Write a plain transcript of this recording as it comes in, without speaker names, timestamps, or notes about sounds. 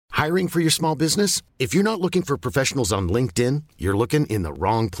Hiring for your small business? If you're not looking for professionals on LinkedIn, you're looking in the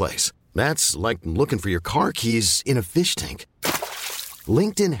wrong place. That's like looking for your car keys in a fish tank.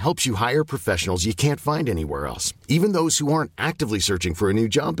 LinkedIn helps you hire professionals you can't find anywhere else, even those who aren't actively searching for a new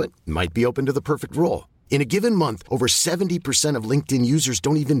job but might be open to the perfect role. In a given month, over 70% of LinkedIn users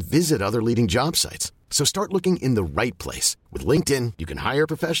don't even visit other leading job sites. So start looking in the right place. With LinkedIn, you can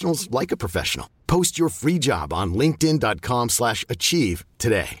hire professionals like a professional. Post your free job on linkedin.com/achieve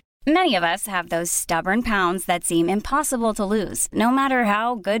today. Many of us have those stubborn pounds that seem impossible to lose, no matter how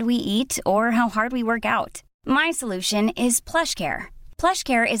good we eat or how hard we work out. My solution is PlushCare.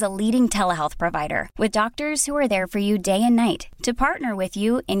 PlushCare is a leading telehealth provider with doctors who are there for you day and night to partner with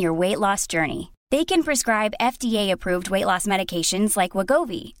you in your weight loss journey. They can prescribe FDA-approved weight loss medications like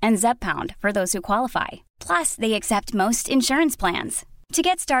Wegovy and Zepbound for those who qualify. Plus, they accept most insurance plans. To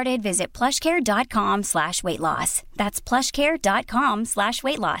get started, visit plushcare.com/weightloss. That's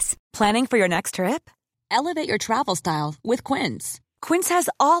plushcare.com/weightloss. Planning for your next trip? Elevate your travel style with Quince. Quince has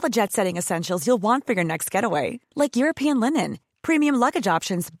all the jet-setting essentials you'll want for your next getaway, like European linen, premium luggage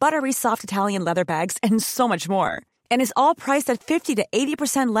options, buttery soft Italian leather bags, and so much more. And is all priced at 50 to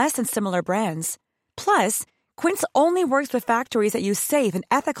 80% less than similar brands. Plus, Quince only works with factories that use safe and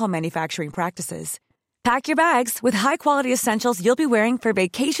ethical manufacturing practices. Pack your bags with high-quality essentials you'll be wearing for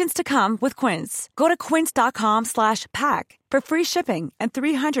vacations to come with Quince. Go to quince.com/pack for free shipping and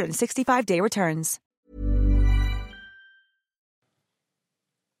 365-day returns.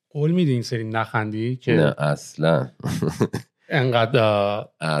 قول میدی این سری نخندی که نه اصلا انقدر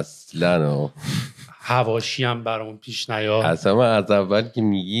اصلا حواشی هم برامون پیش نیاد. اصلا من از اول که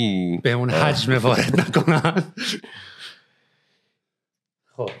میگی به اون حجم وارد نکنن.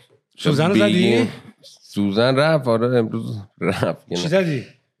 خب سوزن رو زدی؟ سوزن رفت. آره امروز رفت. چی زدی؟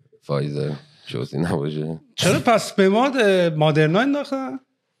 فایزر چوزی نباشه. چرا پس به ما مادرنا انداختن؟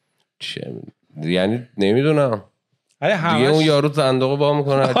 چه یعنی نمیدونم دیگه اون یارو صندوق با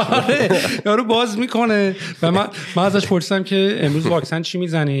میکنه. آره یارو باز میکنه و من ازش پرسیدم که امروز واکسن چی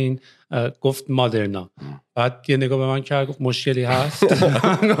میزنین؟ گفت مادرنا. بعد یه نگاه به من کرد گفت مشکلی هست؟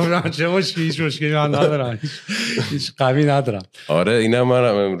 گفتم چه مشکلی؟ هیچ مشکلی من ندارم، هیچ قوی ندارم. آره اینم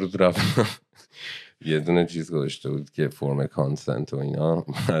منم امروز رفتم یه دونه چیز گذاشته بود که فرم کانسنت و اینا،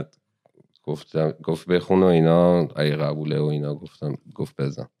 بعد گفت بخون و اینا اگه قبوله و اینا، گفت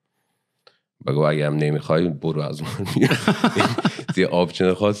بزن. بگو اگه هم نمیخوای برو از اون میرم. دیگه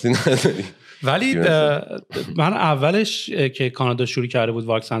آپشن خاصی نداری. ولی من اولش که کانادا شروع کرده بود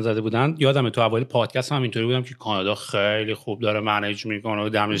واکسن زده بودن، یادمه تو اول پادکست هم اینطوری بودم که کانادا خیلی خوب داره منیج میکنه و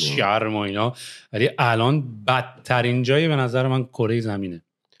دمش گرم و اینا، ولی الان بدترین جایی به نظر من کره زمینه.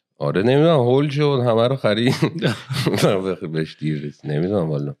 آره نمیدونم هول شد همه رو خرید. بهش دیر رسید نمیدونم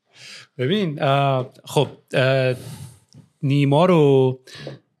والا. ببین خب نیما رو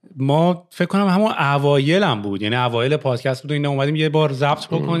ما فکر کنم همون اوایل هم بود، یعنی اوایل پادکست بود و اینا اومدیم یه بار ضبط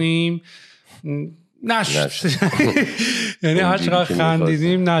بکنیم نشد. یعنی هر چقدر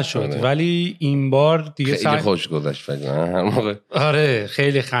خندیدیم نشد، ولی این بار دیگه خیلی خوش گذشت فکر هر موقع. آره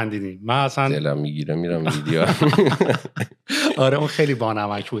خیلی خندیدیم. من اصلا دلم میگیره میرم ویدیو. آره اون خیلی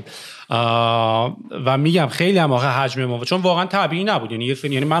بانمک بود و میگم خیلی هم آخه حجم ما چون واقعا طبیعی نبود،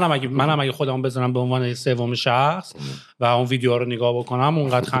 یعنی منم اگه خودم بذارم به عنوان سوم شخص و اون ویدیو رو نگاه بکنم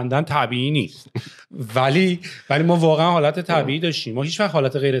اونقدر خندن طبیعی نیست، ولی ما واقعا حالت طبیعی داشتیم. ما هیچ وقت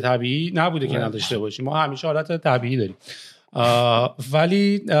حالت غیر طبیعی نبوده که نداشته باشیم، ما همیشه حالت طبیعی داریم.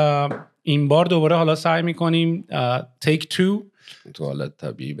 ولی این بار دوباره حالا سعی میکنیم take 2 تو حالت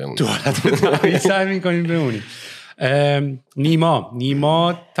طبیعی بمونیم. تو حالت طبیعی سعی میکنیم بمونیم.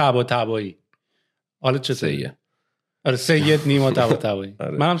 نیما تبایی حالا چه سیه؟ آره سید نیما تبایی.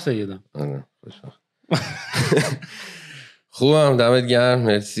 منم سیدم. آره خوبم دمت گرم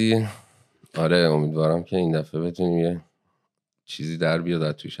مرسی. آره امیدوارم که این دفعه بتونیم یه چیزی در بیاد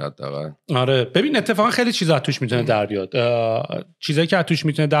از توش حداقل. آره ببین اتفاقا خیلی چیزا از توش میتونه در بیاد. چیزایی که از توش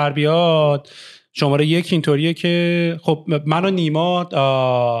میتونه در بیاد شماره یک اینطوریه که خب من و نیما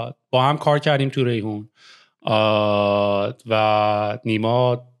با هم کار کردیم تو ریحون و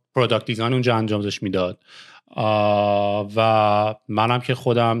نیما پروداکت دیزاین اونجا انجام داشت میداد و منم که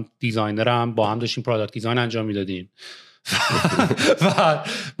خودم دیزاینرم با هم داشتیم پروداکت دیزاین انجام میدادیم و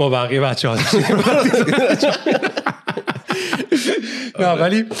با بقیه بچه‌ها نه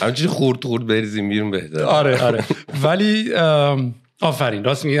ولی همچنین خورد بریزیم بیرون بهتره. آره ولی آفرین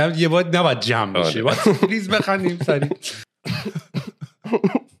راست میگم یه باید نباید جمع بشه باید ریز بخندیم سریع.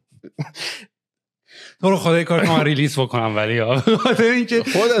 تو رو خدای کار کنم ریلیز بکنم ولی اینکه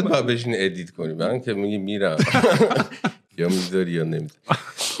خودت باید بشین ادیت کنی من که میگی میرم یا میذاری یا نمیذاری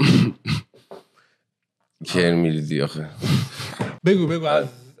کر میریزی آخه. بگو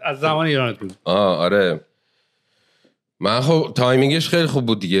از زمان ایرانت بود. آره من خب تایمینگش خیلی خوب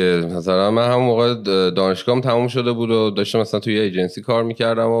بود دیگه. مثلا من همون موقع دانشگاهم تموم شده بود و داشتم مثلا توی ایجنسی کار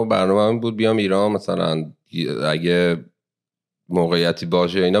میکردم و برنامه‌ام بود بیام ایران، مثلا اگه موقعیتی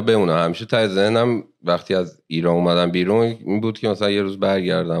باشه اینا بمونم. همیشه ته ذهنم وقتی از ایران اومدم بیرون این بود که مثلا یه روز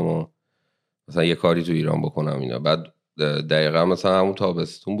برگردم و مثلا یه کاری تو ایران بکنم اینا. بعد دقیقا مثلا همون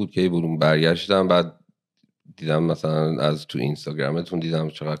تابستون بود که برون برگشتم، بعد دیدم مثلا از تو اینستاگرامتون دیدم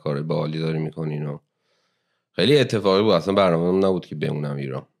چقدر کار باحالی داری میکنین و خیلی اتفاقی بود. اصلا برنامه‌ام نبود که بمونم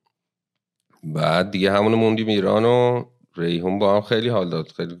ایران. بعد دیگه همون موندیم ایران و ریحون با هم خیلی حال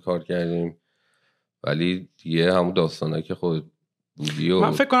داد، خیلی کار کردیم، ولی دیگه همون داستانه که خود بودی.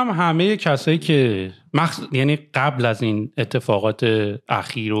 من فکر کنم همه کسایی که یعنی قبل از این اتفاقات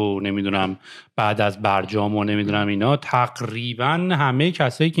اخیر و نمیدونم بعد از برجام و نمیدونم اینا، تقریبا همه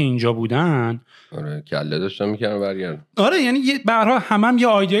کسایی که اینجا بودن آره کله داشتن میکردن برگردن. آره یعنی به هر حال هم یه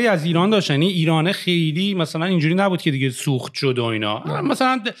ایده‌ای از ایران داشتن. یعنی ایران خیلی مثلا اینجوری نبود که دیگه سوخت شد و اینا.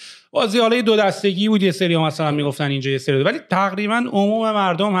 مثلا بازی حالا دو دستگی بود، یه سری مثلا میگفتن اینجا، یه سری ولی تقریبا عموم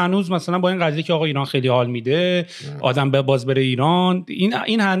مردم هنوز مثلا با این قضیه که آقا ایران خیلی حال میده، آدم به باز بره ایران،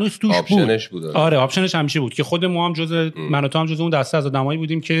 این هنوز توش آپشنش بود. بود. آره آپشنش همیشه بود که خود ما هم من و تو هم جزء اون دسته از آدمایی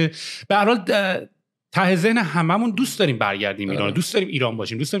بودیم که به هر حال ته ذهن هممون دوست داریم برگردیم ایران، دوست داریم ایران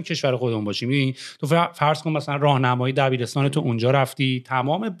باشیم، دوست داریم کشور خودمون باشیم. ببین تو فرض کن مثلا راهنمایی دبیرستان تو اونجا رفتی،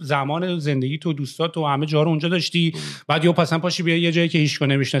 تمام زمان زندگی تو دوستات تو همه جا رو اونجا داشتی، بعد یهو مثلا پاشی بیا یه جایی که هیچ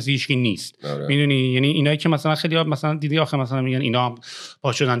کونه نمیشناسی، هیچکی نیست. میدونی یعنی اینایی که مثلا خیلی مثلا دیدی آخه مثلا میگن اینا هم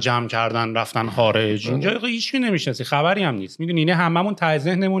پا شدن جمع کردن رفتن خارج، اینجا هیچکی نمیشناسی، خبری هم نیست. میدونی یعنی هممون ته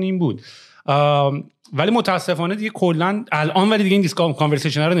ذهنمون این بود. ولی متاسفانه دیگه کلا الان ولی دیگه این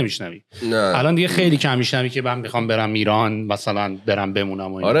کانورسیشن رو نمیشنوی. الان دیگه خیلی کم میشنوی که من میخوام برم ایران مثلا برم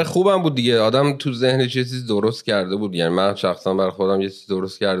بمونم. آره خوبم بود دیگه، آدم تو ذهنش یه چیز درست کرده بود. یعنی من شخصا برای خودم یه چیز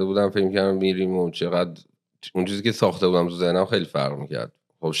درست کرده بودم، فکر می‌کردم میریم و چقدر اون چیزی که ساخته بودم تو ذهنم خیلی فرق می‌کرد.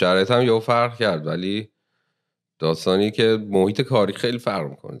 خب شرایط هم یهو فرق کرد، ولی داستانی که محیط کاری خیلی فرق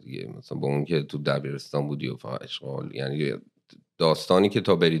می‌کنه دیگه. مثلا با اون که تو دبیرستان بودی و فقط اشغال، یعنی داستانی که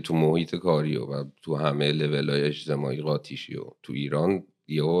تا بری تو محیط کاری و تو همه لول‌های اجتماعی قاطیشی و تو ایران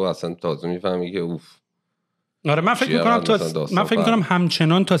یهو اصلا تازه میفهمی که اوف. آره من فکر می‌کنم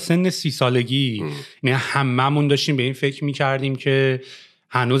همچنان تا سن 30 سالگی یعنی هممون داشتیم به این فکر می‌کردیم که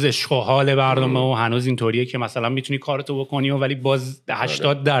هنوز عشق و حال برنامه و هنوز اینطوریه که مثلا میتونی کارتو بکنی و ولی باز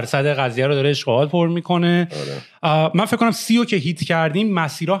 80% قضیه رو داره عشق و حال پر میکنه. من فکر کنم 30 که هیت کردیم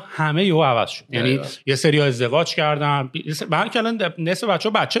مسیرها همه یهو عوض شد. یعنی یه سری‌ها ازدواج کردن، من که الان نصف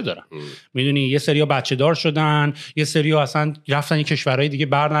بچه‌ها بچه دارن. میدونی یه سری‌ها بچه دار شدن، یه سری‌ها اصلا رفتن این کشورهای دیگه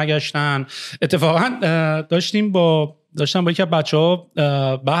برنگشتن. اتفاقا داشتم با یکی از بچه‌ها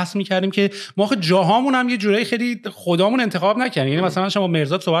بحث می‌کردیم که ما خود جاهامون هم یه جورایی خیلی خودمون انتخاب نکردیم. یعنی مثلا شما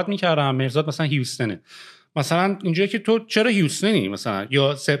مرزاد صحبت می‌کردم، مرزاد مثلا هیوستنه، مثلا اینجوریه که تو چرا هیوستنی مثلا،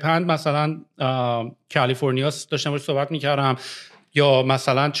 یا سپند مثلا کالیفرنیا داشتم باهاش صحبت می‌کردم، یا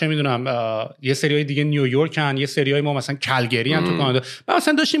مثلا چه میدونم یه سریای دیگه نیویورکن، یه سریای ما مثلا کلگری ان تو کانادا. ما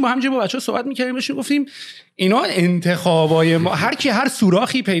مثلا داشتیم با هم با بچه‌ها صحبت می‌کردیم، بهشون گفتیم اینا انتخابای ما، هر کی هر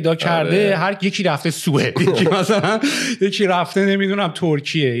سوراخی پیدا کرده، هر یکی رفته سوئد، یکی مثلا یکی رفته نمیدونم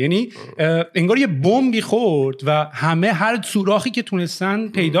ترکیه. یعنی انگار یه بمبی خورد و همه هر سوراخی که تونستن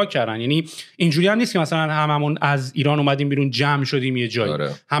پیدا کردن. یعنی اینجوری هم نیست که مثلا هممون از ایران اومدیم بیرون جمع شدیم یه جایی،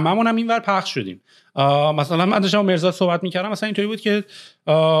 هممون هم اینور پخش شدیم. مثلا من داشتم مرزاد صحبت میکردم، مثلا اینطوری بود که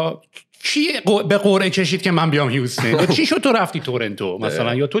کی به قرعه کشید که من بیام هیوستن، یا چی شد تو رفتی تورنتو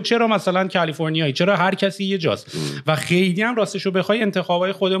مثلا، یا تو چرا مثلا کالیفرنیایی، چرا هر کسی یه جاست. و خیلی هم راستشو بخوای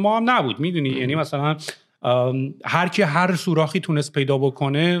انتخابای خود ما هم نبود. میدونی یعنی مثلا هر کی هر سوراخی تونست پیدا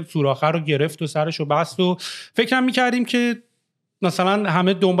بکنه سوراخه رو گرفت و سرشو بست و فکرم میکردیم که مثلا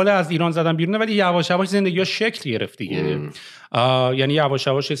همه دنبال از ایران زدن بیرونه، ولی یواش یواش زندگی‌ها شکل گرفت دیگه. یعنی یواش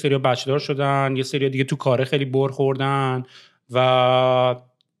یواش یه سری بچه‌دار شدن، یه سری دیگه تو کاره خیلی بر خوردن و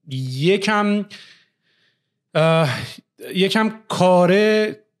یکم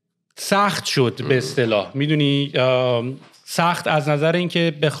کاره سخت شد به اصطلاح. میدونی سخت از نظر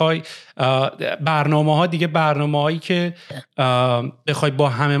اینکه بخوای برنامه‌ها دیگه برنامه‌هایی که بخوای با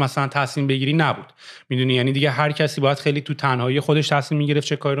همه مثلا تصمیم بگیری نبود. میدونی یعنی دیگه هر کسی باید خیلی تو تنهایی خودش تصمیم میگرفت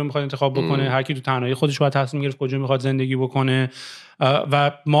چه کاری رو میخواد انتخاب بکنه، هر کی تو تنهایی خودش باید تصمیم میگرفت کجا میخواد زندگی بکنه.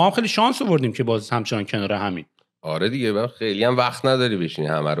 و ما هم خیلی شانس آوردیم که باز همچنان کنار همین. آره دیگه من خیلی هم وقت نداری بشینی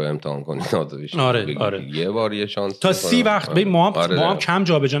همه رو امتحان کنی آره. یه بار یه شانس تا 30 وقت ما هم کم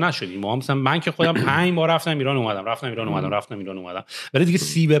جابجا نشدیم. ما هم مثلا من که خودم 5 بار رفتم ایران اومدم ولی دیگه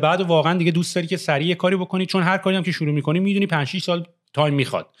 30 به بعد واقعا دیگه دوست داری که سریع یه کاری بکنی، چون هر کاری هم که شروع می‌کنی میدونی 5-6 سال تایم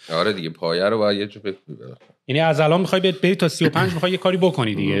میخواد. آره دیگه پایه رو باید یه جو فکر یعنی از الان میخوای بری تا 35 میخوای یه کاری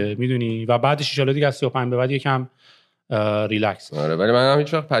بکنی دیگه میدونی و بعدش ان شاءالله دیگه از 35 به بعد یکم ریلکس. آره ولی من هم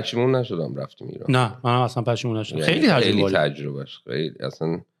هیچ وقت پشیمون نشدم رفتم ایران. نه من اصلا پشیمون نشدم. یعنی خیلی تجربهش خیلی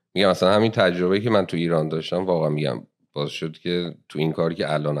اصلا میگم اصلا همین تجربه‌ای که من تو ایران داشتم واقعا میگم باز شد که تو این کاری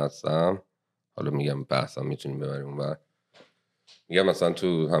که الان هستم، حالا میگم بحثم میتونیم ببریم اونور، میگم مثلا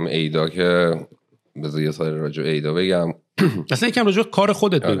تو هم ایدا که بذار یه سال راجع ایدا بگم اصلا یکم راجع کار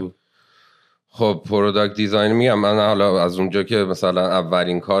خودت بگو. خب پروداکت دیزاین میگم من حالا از اونجا که مثلا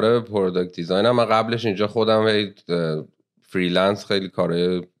اولین کار پروداکت دیزاینم، من قبلش اینجا خودم فریلنس خیلی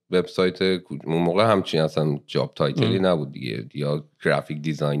کار وبسایت اون موقع همچین اصلا جاب تایتلی نبود دیگه، یا گرافیک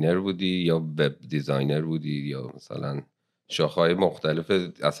دیزاینر بودی یا وب دیزاینر بودی یا مثلا شاخه‌های مختلف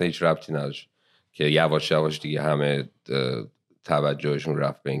اصلا هیچ ربطی نداشت که یواش یواش دیگه همه توجهشون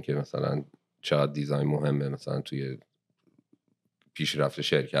رفت به این که مثلا چقدر دیزاین مهمه مثلا توی پیشرفت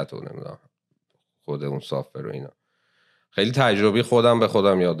شرکت و نمیدونم خود اون سافتور و اینا. خیلی تجربی خودم به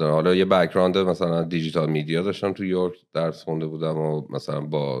خودم یاد دارم. حالا یه بک‌گراند مثلا دیجیتال میدیا داشتم تو یورک درس خونده بودم و مثلا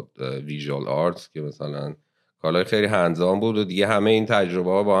با ویژوال آرتس که مثلا کارهای خیلی هندزان بود و دیگه همه این تجربه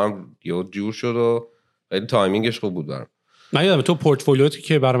ها با هم یه جور شد و خیلی تایمینگش خوب بود برام. من یادم تو پورتفولیوتی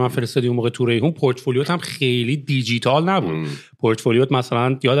که برای من فرستادی اون موقع تو ریحون پورتفولیوت هم خیلی دیجیتال نبود. پورتفولیوت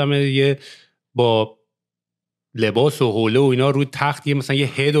مثلا یادمه یه با لباس و حوله و اینا روی تخت یه مثلا یه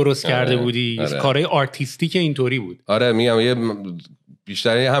هد درست کرده بودی. کارهای آرتیستیک اینطوری بود. آره میگم یه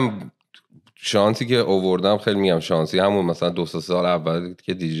بیشتری هم شانسی که آوردم خیلی میگم شانسی همون مثلا 2-3 سال اول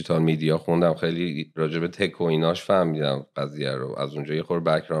که دیجیتال میدیا خوندم خیلی راجع به تک و ایناش فهمیدم قضیه رو، از اونجا یه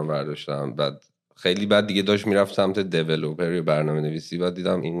خورده بک‌گراند برداشتم، بعد خیلی بعد دیگه داشت میرفت سمت دیولپر یا برنامه‌نویسی، بعد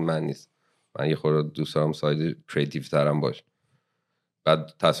دیدم این من نیست، من یه خورده دوست دارم ساید کریتیو ترم باشه.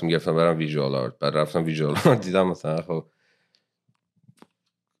 بعد تصمیم گرفتم برم ویژوال آرت، بعد رفتم ویژوال آرت دیدم مثلا خب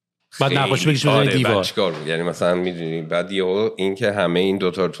بعد نقاشی بکشیم روی دیوار چیکار بود، یعنی مثلا میدونی بعد یهو این که همه این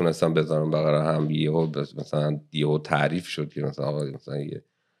دوتا رو تونستم بذارم بغل هم، یهو مثلا یهو تعریف شد که مثلا آقا مثلا یه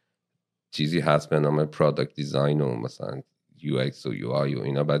چیزی هست به نام پروداکت دیزاین و مثلا یو ایکس و یو آی و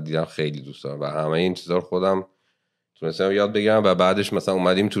اینا. بعد دیدم خیلی دوست دارم و همه این چیزا رو خودم تونستم یاد بگیرم و بعدش مثلا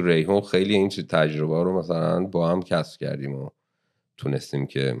اومدیم تو ریحون خیلی این تجربه رو مثلا با هم کسب کردیم و تونستیم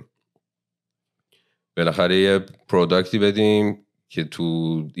که بالاخره یه پروداکتی بدیم که تو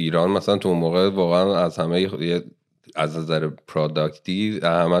ایران مثلا تو اون موقع واقعا از همه از نظر پروداکتی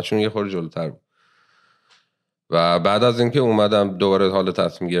همه‌شون یه خورده جلوتر بود. و بعد از اینکه اومدم دوباره حالا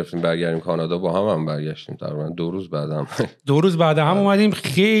تصمیم گرفتیم برگردیم کانادا، با هم برگشتیم تقریبا 2 روز بعد هم اومدیم.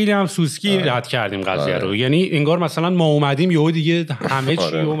 خیلی هم سوسکی رد کردیم قضیه رو، یعنی انگار مثلا ما اومدیم یهو دیگه همه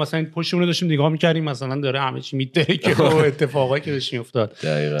چی و مثلا پشتمون رو داشتیم نگاه می‌کردیم مثلا داره همه چی میترکه و اتفاقایی که داشت میافتاد.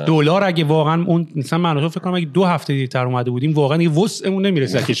 دلار اگه واقعا اون مثلا من فکر کنم اگه 2 هفته دیرتر اومده بودیم واقعا دیگه وسعمون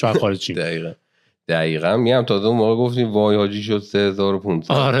نمیرسه که شاید خارج شیم. دقیقاً میگم تازه اون موقع گفتیم وای حاجی شد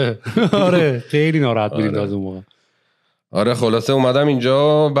 3500. آره خیلی ناراحت بودیم تازه اون موقع. آره خلاصه اومدم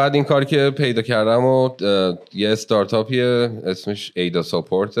اینجا بعد این کار که پیدا کردم و یه استارتاپیه اسمش ایدا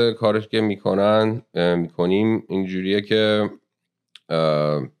ساپورت، کارش که میکنیم اینجوریه که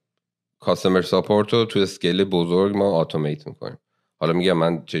کاستمر ساپورت رو تو اسکیل بزرگ ما اتومات میکنیم. حالا میگم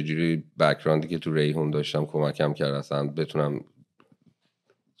من چجوری بک‌گراندی که تو ریحون داشتم کمکم کرد اصلا بتونم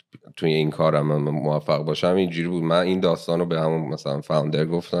توی این کارم موفق باشم. اینجوری بود من این داستان رو به همون مثلا فاوندر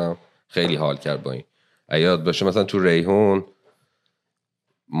گفتم، خیلی حال کرد با این. یاد باشه مثلا تو ریحون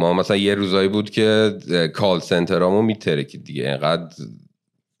ما مثلا یه روزایی بود که کال سنترامو میترکید دیگه، اینقدر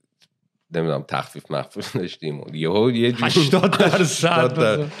نمیدونم تخفیف مخفیف داشتیم یه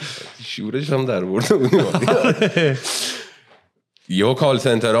 80% شورش هم در برده بودیم. یه کال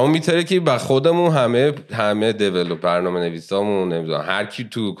سنترامو میترکید و خودمون همه دیولپر برنامه‌نویسامون نمیدونم هر کی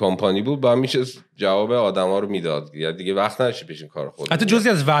تو کمپانی بود با میشه جواب آدما رو میداد دیگه وقت نشه بشین کار خودمون. حتی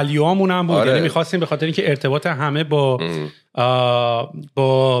جزئی از ولیوامون هم بود. یعنی می‌خواستیم به خاطر اینکه ارتباط همه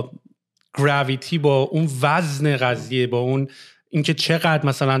با گراویتی، با اون وزن قضیه، با اون اینکه چقدر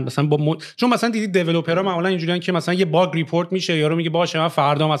مثلا چون مثلا دیدی دیولپرها معمولا اینجوریان که مثلا یه باگ ریپورت میشه یارو میگه باشه من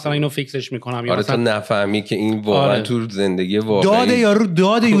فردا مثلا اینو فیکسش میکنم، یا مثلا تو نفهمی که این واقعا تو زندگی واقعی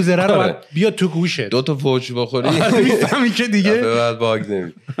داد یوزر رو بیا تو گوشت 2 تا فوش بخوری میفهمی که دیگه بعد باگ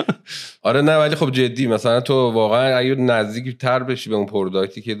نمی. نه ولی خب جدی مثلا تو واقعا اگه نزدیک تر بشی به اون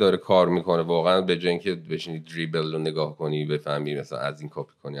پروداکتی که داره کار میکنه، واقعا به جای اینکه بشینی دریبل رو نگاه کنی بفهمی مثلا از این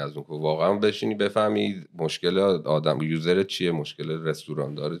کپی کنی از اون کپی، واقعا بشینی بفهمی مشکل آدم یوزر چیه، مشکل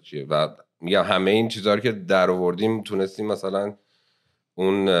رستوران داره چیه. و میگم همه این چیزا رو که در آوردیم تونستیم مثلا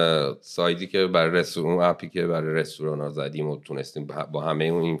اون سایتی که برای رستوران، اون اپی که برای رستوران ها زدیم و تونستیم با همه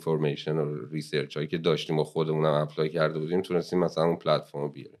اون اینفورمیشن و ریسرچ هایی که داشتیم و خودمون هم اپلای کرده بودیم تونستیم مثلا اون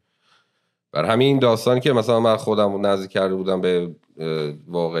پلتفرم بیاریم. بر همین داستانی که مثلا من خودم نزدیک کرده بودم به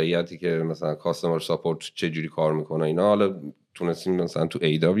واقعیتی که مثلا کاستمر ساپورت چه جوری کار میکنه اینا، حالا تونستیم مثلا تو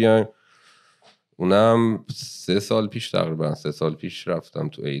ایدا بیایم. اونم 3 سال پیش رفتم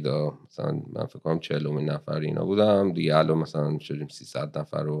تو ایدا، مثلا من فکر کنم 40 نفر اینا بودم دیگه، الان مثلا شدیم 300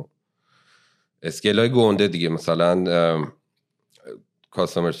 نفر و اسکیلای گنده دیگه. مثلا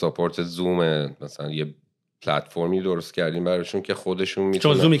کاستمر ساپورت زوم، مثلا یه پلتفرمی درست کردیم براشون که خودشون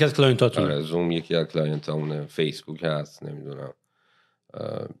میتونن، چون زوم یکی از کلاینتاتونه. زوم یکی از کلاینتامونه، فیسبوک هست، نمیدونم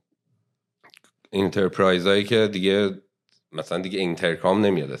انترپرایز هایی که دیگه مثلا دیگه اینترکام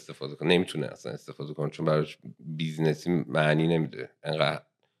نمیاد استفاده کنه، نمیتونه اصلا استفاده کنه چون براش بیزنسی معنی نمیده، انقدر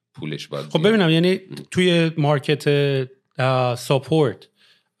پولش باید. خب ببینم یعنی توی مارکت ساپورت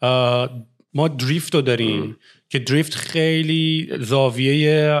ما دریفت رو داریم که دریفت خیلی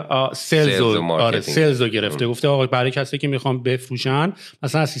زاویه سیلز رو گرفته، گفته آقا برای کسی که میخوان بفروشن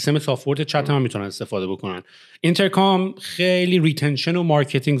مثلا از سیستم ساپورت چت هم میتونن استفاده بکنن. اینترکام خیلی ریتنشن و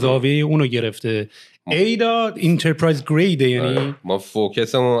مارکتینگ زاویه اونو گرفته. ایدا انترپرایز گرید، یعنی ما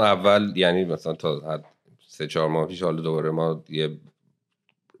فوکسمون اول یعنی مثلا تا 3-4 ماه پیش حالا دوباره ما یه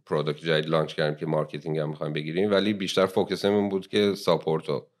پروداکت جدید لانچ کردیم که مارکتینگ هم میخوایم بگیریم، ولی بیشتر فوکسمون بود که ساپورت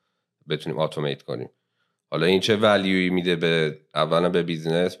رو بتونیم اتومات کنیم. حالا این چه ولیوی میده به اولا به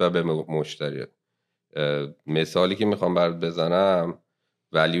بیزنس و به مشتری. مثالی که میخوام برات بزنم،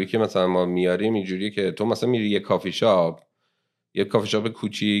 ولیوی که مثلا ما میاریم اینجوریه که تو مثلا میری یه کافی شاپ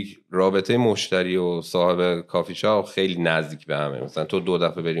کوچیک، رابطه مشتری و صاحب کافی شاپ خیلی نزدیک به همه. مثلا تو 2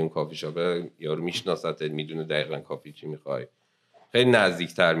 دفعه بری اون کافی شاپ، یارو میشناستت، میدونه دقیقاً کافی چی میخوای، خیلی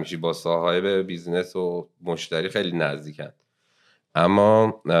نزدیکتر میشی با صاحب بیزنس و مشتری، خیلی نزدیکن.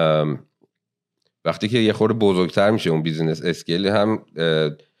 اما وقتی که یه خورده بزرگتر میشه اون بیزنس اسکیل، هم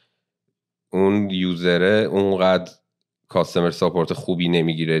اون یوزره اونقدر کاستمر ساپورت خوبی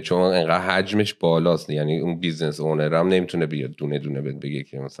نمیگیره چون انقدر حجمش بالاست. یعنی اون بیزنس اونر هم نمیتونه بیاد دونه دونه بگه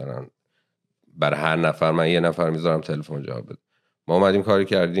که مثلا برای هر نفر من 1 نفر میذارم تلفن جواب بده. ما اومدیم کاری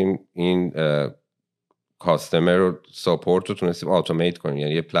کردیم این کاستمر ساپورت رو تونستیم اتومات کنیم،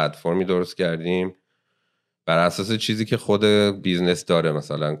 یعنی یه پلتفرمی درست کردیم بر اساس چیزی که خود بیزنس داره،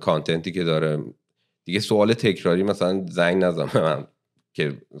 مثلا کانتنتی که داره دیگه. سوال تکراری مثلا زنگ نزن من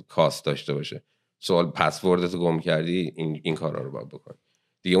که کاست داشته باشه، سوال پسوردتو گم کردی این کارا رو باید بکنی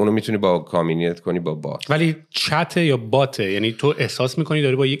دیگه، اونو میتونی با کامیونیت کنی با بات. ولی چت یا باته، یعنی تو احساس میکنی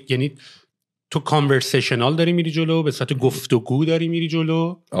داری با یعنی تو کانورسیشنال داری میری جلو، به صورت گفتگو داری میری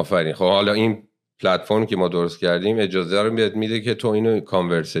جلو. آفرین. خب حالا این پلتفرمی که ما درست کردیم اجازه رو میده که تو اینو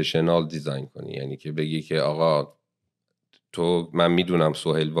کانورسیشنال دیزاین کنی، یعنی که بگی که آقا تو من میدونم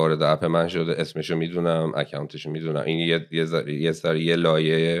سهیل وارد اپ من شده، اسمشو میدونم، اکانتشو میدونم، این یه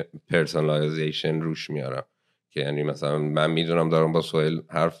لایه پرسونالایزیشن روش میارم که یعنی مثلا من میدونم دارم با سهیل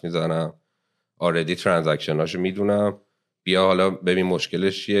حرف میزنم، آردی ترانزکشناشو میدونم، بیا حالا ببین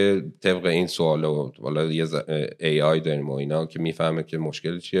مشکلش چیه، طبق این سوالا حالا یه AI داریم و اینا که میفهمه که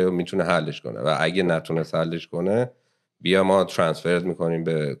مشکل چیه و میتونه حلش کنه، و اگه نتونه حلش کنه بیا ما ترانسفر میکنیم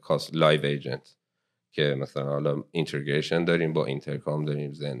به لایو ایجنت که مثلا حالا اینتگریشن داریم با اینترکام،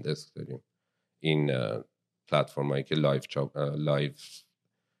 داریم زندسک، داریم این پلتفرمایی که لایو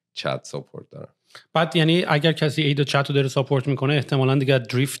چت ساپورت دارن. بعد یعنی اگر کسی ایدا چت رو داره ساپورت میکنه احتمالاً دیگه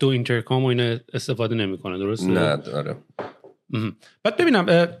دریفت و اینترکام و اینا استفاده نمیکنه، درسته؟ نه داره. بعد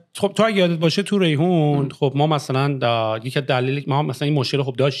ببینم خب تو اگه یادت باشه تو ریحون خب ما مثلا یک دلیل ما مثلا این مشکل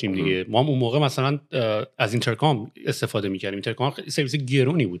خب داشتیم دیگه، ما اون موقع مثلا از اینترکام استفاده میکردیم. اینترکام سرویس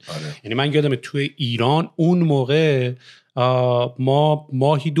گرونی بود. یعنی من یادمه تو ایران اون موقع ما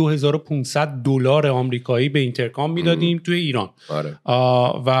ماهی $2500 آمریکایی به اینترکام میدادیم توی ایران.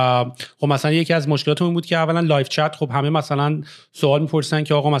 و خب مثلا یکی از مشکلات اون بود که اولا لایو چت، خب همه مثلا سوال میپرسن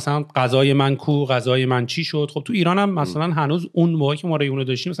که آقا مثلا غذای من کو، غذای من چی شد. خب تو ایران هم مثلا هنوز اون موقعی که ما ریونو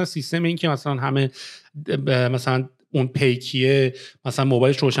داشتیم مثلا سیستم این که مثلا همه مثلا اون پیکیه مثلا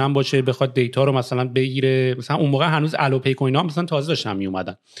موبایلش روشن باشه بخواد دیتا رو مثلا بگیره، مثلا اون موقع هنوز الو پیک و اینا مثلا تازه داشتن می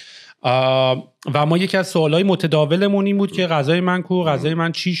اومدن. و ما یکی از سوالای متداولمون این بود که غذای من کو، غذای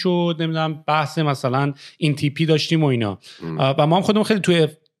من چی شد، نمیدونم بحث مثلا این تیپی داشتیم و اینا. و ما هم خودمون خیلی توی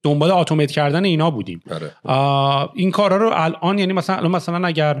دنبال اتومات کردن اینا بودیم. این کارا رو الان یعنی مثلا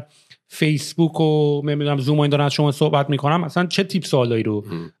اگر فیسبوک و نمیدونم زوم و این دارن از شما صحبت میکنم، مثلا چه تیپ سوالایی رو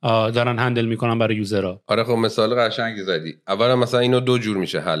دارن هندل میکنن برای یوزرها؟ آره خب مثال قشنگی زدی. اولا مثلا اینو 2 جور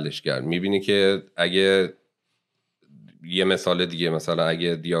میشه حلش کرد. میبینی که اگه یه مثال دیگه، مثلا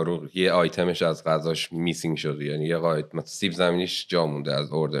اگه یارو یه آیتمش از غذاش میسینگ شده، یعنی یه مثلا سیب زمینیش جا مونده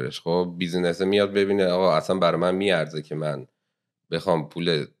از اوردرش، خب بیزینس میاد ببینه آقا اصلا برای من میارزه که من بخوام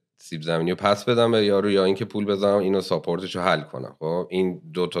پول سیب زمینی رو پس بدم به یارو یا اینکه پول بذارم اینو ساپورتش رو حل کنم. خب این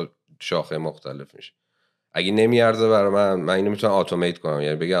شاخه مختلف میشه. اگه نمیارزه برای من اینو میتونم اتومات کنم،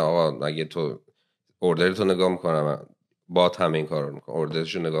 یعنی بگم آقا اگه تو اوردرتو نگاه میکنم بات همه این کارو میکنه،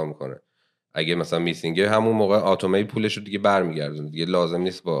 اوردرشو نگاه میکنه، اگه مثلا میسینگه همون موقع اتومات پولشو دیگه برمیگردونه، دیگه لازم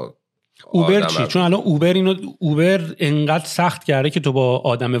نیست با اوبر چی؟ چون الان اوبر انقدر سخت کرده که تو با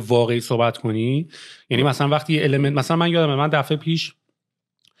آدم واقعی صحبت کنی. یعنی مثلا وقتی یه المنت، مثلا من یادمه من دفعه پیش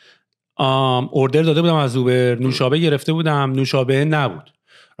اوردر داده بودم از اوبر، نوشابه گرفته بودم، نوشابه نبود،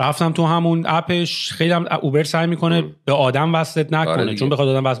 رفتم تو همون اپش، خیلی هم اوبر سعی میکنه به آدم وصلت نکنه، چون بخواد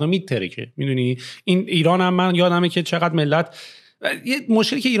آدم وصل میترکه، میدونی. این ایران هم من یادمه که چقدر ملت، یه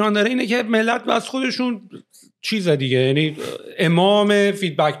مشکلی که ایران داره اینه که ملت از خودشون چیزه دیگه، یعنی امام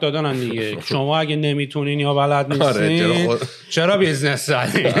فیدبک دادن دیگه. شما اگه نمیتونین یا بلد نیستین چرا بیزنس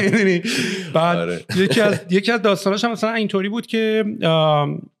زدین؟ بعد یکی از داستاناش هم مثلا اینطوری بود که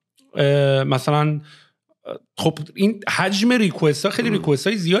مثلا خب این حجم ریکوست ها خیلی ریکوست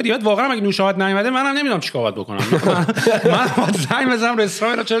های زیادی بود، واقعا اگه نوشابه نیومده منم نمیدونم چیکار باید بکنم. من باید زنگ بزنم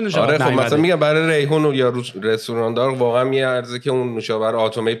رستوران چرا نوشابه نیومده. خب مثلا میگم برای ریحون یا رستوران دار واقعا میارزه که اون نوشابه رو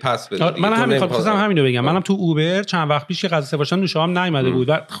اتومات پس بده. من خواستم همینو بگم. منم تو اوبر چند وقت پیش که غذا سفارش دادم نوشابه نیومده بود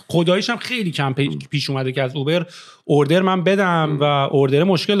و خداییش هم خیلی کم پیش اومده که از اوبر اوردر من بدم و اوردر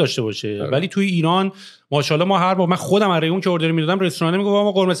مشکل داشته باشه. ولی توی ایران ماشاءالله ما هر بار من خودم از ریحون که اوردر میدادم رستوران میگفت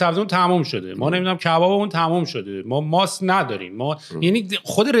ما قرمه سبزیمون تموم شده، ما نمیدونم کبابمون تموم شده، ما ماست نداریم، ما یعنی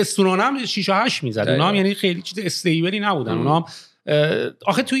خود رستوران هم 6 و 8 میزد، اونا هم یعنی خیلی چیز استیبلی نبودن. اونا هم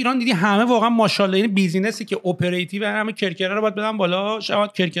آخه تو ایران دیدی همه واقعا ماشاءالله، یعنی بیزینسی که اپراتیو همه کرکره رو باید بدن بالا،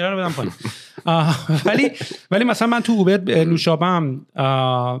 شاید کرکره رو بدن پایین. ولی مثلا من تو اوبر نوشابم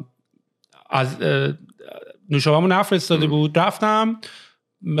از نوشابه‌مو نفرستاده بود، رفتم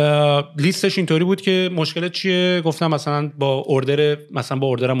لیستش اینطوری بود که مشکل چیه، گفتم مثلا با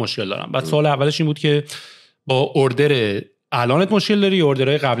اوردرم مشکل دارم. بعد سوال اولش این بود که با اوردر الانت مشکل داری یا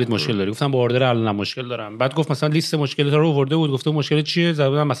اوردرهای قبلیت مشکل داری؟ گفتم با اوردر الانم مشکل دارم. بعد گفت مثلا لیست مشکلات رو آورده بود، گفتم مشکل چیه؟ زده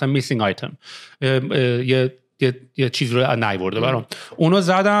بودم مثلا میسینگ آیتم، یه چیز رو نیورده برام، اونو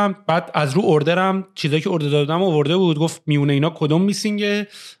زدم. بعد از رو اوردرم چیزایی که اوردر دادم آورده بود، گفت میونه اینا کدوم میسینگه،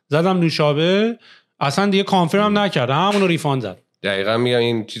 زدم نوشابه، اصلا دیگه کانفرم نکرد، همونو ریفاند زد. دقیقاً میگم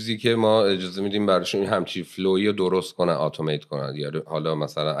این چیزی که ما اجازه میدیم براشون همچی فلویی رو درست کنن، اتومات کنن. یا حالا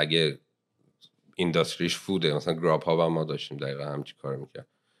مثلا اگه اینداستریش فوده، مثلا گراب ها ما داشتیم دقیقاً همچی کار میکرد،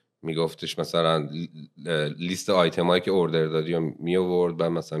 میگفتش مثلا لیست آیتمایی که اوردر دادی رو میآورد،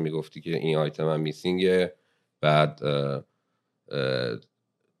 بعد مثلا میگفتی که این آیتم هم میسینگه، بعد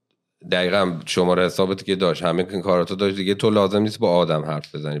دقیقاً شماره حسابتی که داشت، همه کاراتو داشت دیگه، تو لازم نیست با آدم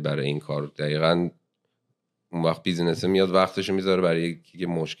حرف بزنی برای این کار. دقیقاً اون وقت بیزینس میاد وقتشو میذاره برای یکی که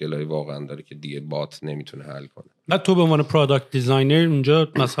مشکلایی واقعا داره که دیگه بات نمیتونه حل کنه. نه تو به عنوان پروداکت دیزاینر اونجا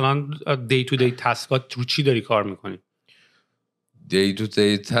مثلا دی تو دی تاسکات رو چی داری کار میکنی؟ دی تو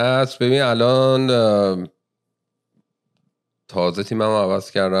دی تاسک، ببین الان تازه تیمم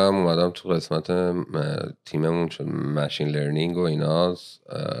عوض کردم، اومدم تو قسمت تیممون چون ماشین لرنینگ و ایناست.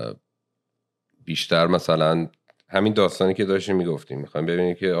 بیشتر مثلا همین داستانی که داشتیم میگفتیم، میخوایم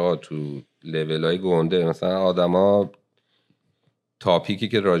ببینیم که آقا تو لیولای گنده مثلا آدما تاپیکی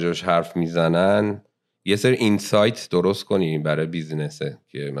که راجعش حرف میزنن یه سری اینسایت درست کنیم برای بیزینسه،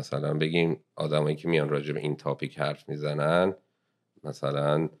 که مثلا بگیم آدمایی که میان راجع به این تاپیک حرف میزنن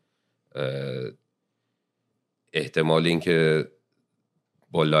مثلا احتمال این که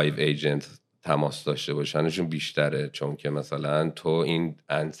با لایو ایجنت تماس داشته باشنشون بیشتره، چون که مثلا تو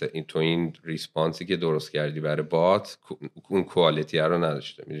این ریسپانسی که درست کردی برای بات اون کوالیتی رو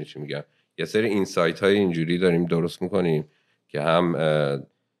نداشته. میدونی چی میگم؟ یه سری اینسایت های اینجوری داریم درست میکنیم که هم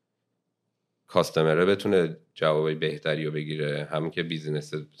کاستمره بتونه جوابای بهتری رو بگیره، هم که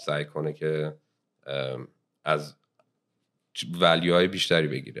بیزینس سعی کنه که از ولیوهای بیشتری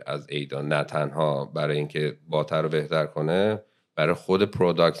بگیره از ایدا، نه تنها برای اینکه بات رو بهتر کنه، برای خود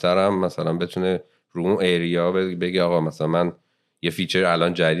پروداکتر هم مثلا بتونه رو اون ایریا بگه آقا مثلا من یه فیچر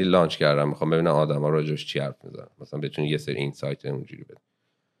الان جدید لانچ کردم، میخوام ببینم آدما راجعش چی حرف میزنن، مثلا بتونه یه سری اینسایت اونجوری بده.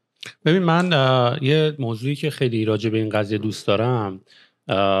 ببین من یه موضوعی که خیلی راجع به این قضیه دوست دارم،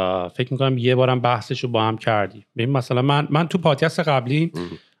 فکر میکنم یه بارم بحثشو با هم کردیم. ببین مثلا من تو پادکست قبلی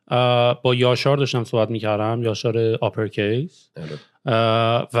با یاشار داشتم صحبت میکردم، یاشار آپرکیس،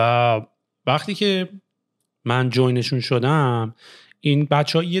 و وقتی که من جوینشون شدم این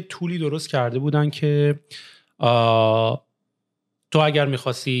بچه‌ها یه تولی درست کرده بودن که تو اگر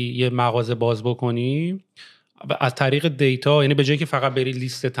میخواستی یه مغازه باز بکنی از طریق دیتا، یعنی به جایی که فقط بری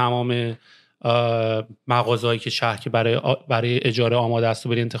لیست تمام مغازه‌ای که شهر که برای اجاره آماده است و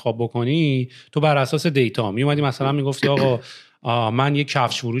بری انتخاب بکنی، تو بر اساس دیتا میومدی مثلا میگفتی آقا من یک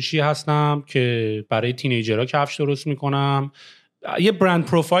کفش فروشی هستم که برای تینیجرها کفش درست میکنم، یه برند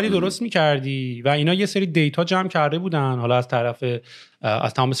پروفایلی درست می‌کردی و اینا یه سری دیتا جمع کرده بودن، حالا از طرف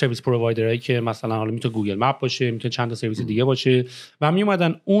از تمام سرویس پرووایدرایی که مثلا حالا میتونه گوگل مپ باشه، میتونه چند تا سرویس دیگه باشه و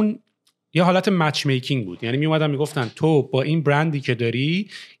میومدن اون یه حالت مچ میکینگ بود. یعنی میومدن میگفتن تو با این برندی که داری،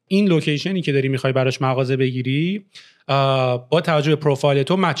 این لوکیشنی که داری میخوای براش مغازه بگیری، با توجه به پروفایل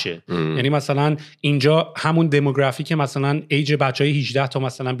تو مچه. یعنی مثلا اینجا همون دموگرافیک مثلا ایج بچهای 18 تا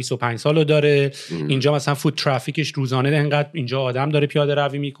مثلا 25 سالو داره، اینجا مثلا فود ترافیکش روزانه انقدر اینجا آدم داره پیاده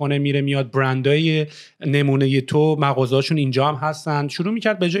روی میکنه میره میاد، برندای نمونه تو مغازه‌هاشون اینجا هم هستن. شروع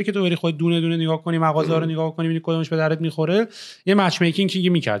میکرد به جایی که تو بری خود دونه دونه نگاه کنی مغازه‌ها رو نگاه کنی ببینی کدومش به درت میخوره، یه مچ میکینگ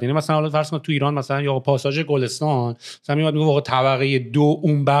میکرد. یعنی مثلا حالا فرض کن تو ایران مثلا یا پاساژ گلستان مثلا میاد میگه واقعا طبقه 2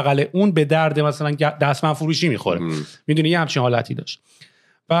 اون بغل اون به درد مثلا دستمند فروشی میخوره. میدونی یه همچین حالتی داشت.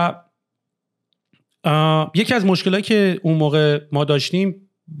 و یکی از مشکلاتی که اون موقع ما داشتیم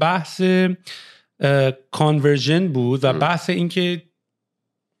بحث کانورژن بود و بحث این که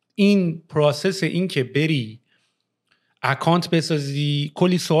این پروسس این که بری اکانت بسازی،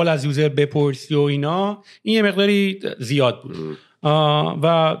 کلی سوال از یوزر بپرسی و اینا، این یه مقداری زیاد بود.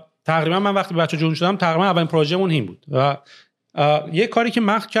 و تقریبا من وقتی بچه جون شدم تقریبا اولین پروژه‌مون این بود و یه کاری که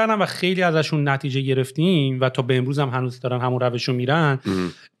من کردم و خیلی ازشون نتیجه گرفتیم و تا به امروز هم هنوز دارن همون روشو میرن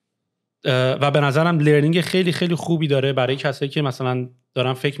و به نظرم لرنینگ خیلی خیلی خوبی داره برای کسایی که مثلا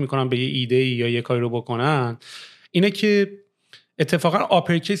دارن فکر میکنن به یه ایده یا یه کاری رو بکنن، اینه که اتفاقا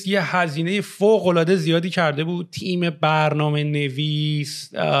آپرکیس یه هزینه فوق العاده زیادی کرده بود. تیم برنامه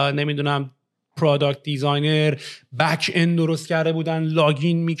نویس، نمیدونم پروداکت دیزاینر، بک اند درست کرده بودن،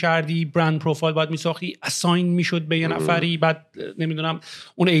 لاگین میکردی، برند پروفایل باید میساختی، اساین میشد به یه نفری، بعد نمیدونم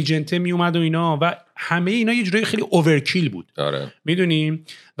اون ایجنت میومد و اینا و همه اینا یه جوری خیلی اوورکیل بود. میدونیم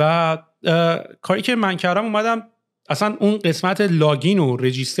و کاری که من کردم اومدم اصلا اون قسمت لاگین و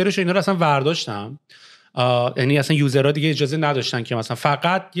رجیسترش اینا رو اصلا ورداشتم. یعنی اصلا یوزرها دیگه اجازه نداشتن که مثلا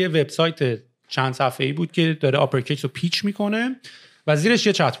فقط یه وبسایت چند صفحه‌ای بود که داره آپرکیس رو پیچ میکنه و زیرش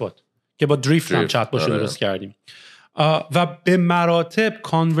یه چت بات که با دریفت هم چت بات درست کردیم و به مراتب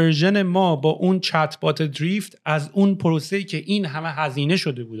کانورژن ما با اون چت بات دریفت از اون پروسه‌ای که این همه هزینه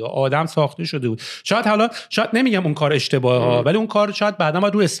شده بود و آدم ساخته شده بود، شاید نمیگم اون کار اشتباهه ولی اون کار شاید بعدا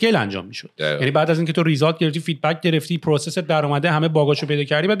باید رو اسکیل انجام میشد. یعنی بعد از اینکه تو ریزالت گرفتی، فیدبک گرفتی، پروسست در اومده، همه باگاشو پیدا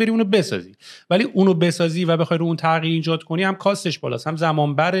کردی، بعد بری اونو بسازی. ولی اونو بسازی و بخوای رو اون تغییر ایجاد کنی هم کاستش بالاست، هم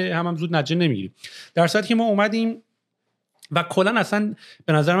زمان بره، هم زود نتیجه نمیگیری. در صورتی که ما اومدیم و کلا اصلا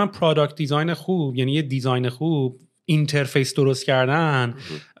به نظر من پروداکت دیزاین خوب، یعنی یه دیزاین خوب، اینترفیس درست کردن،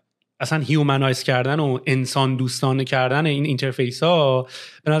 اصلا هیومنایز کردن و انسان دوستانه کردن این اینترفیس ها،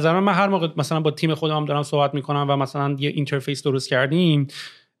 به نظر من هر موقع مثلا با تیم خودم دارم صحبت میکنم و مثلا یه اینترفیس درست کردیم،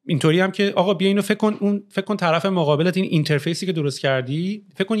 اینطوری هم که آقا بیا اینو فکر کن طرف مقابلت این اینترفیسی که درست کردی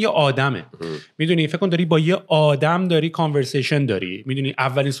فکر کن یه آدمه. میدونی فکر کن داری با یه آدم داری کانورسیشن داری. میدونی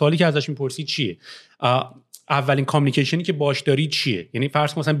اولین سوالی که ازش میپرسی چیه، اولین کامیونیکیشنی که باش داری چیه. یعنی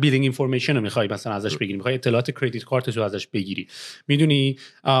فرض کن مثلا بیلینگ اینفورمیشن رو میخوای مثلا ازش بگیری، میخوای اطلاعات کردیت کارت رو ازش بگیری، میدونی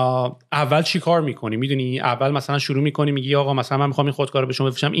اول چی کار میکنی؟ میدونی اول مثلا شروع میکنی میگی آقا مثلا من میخوام این خودکار رو به شما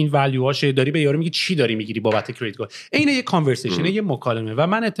بفروشم، این ولیوهاشه، داری به یارو میگی چی داری میگیری بابت کردیت کارت. اینه یه کانورسیشن، یه مکالمه. و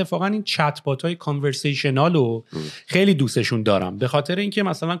من اتفاقا این چت بات های کانورسیشنال رو خیلی دوستشون دارم، به خاطر اینکه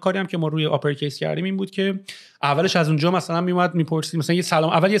مثلا کاری هم که ما روی آپرکیس کردیم این بود که اولش از اونجا مثلا میومد میپرسید مثلا یه سلام،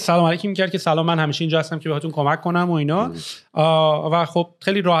 اول یه سلام علیکی میکرد که سلام من همیشه اینجا هستم که بهتون کمک کنم و اینا، و خب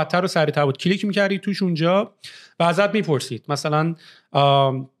خیلی راحت‌تر و سریع‌تر بود. کلیک میکردی توش اونجا و ازت میپرسید مثلا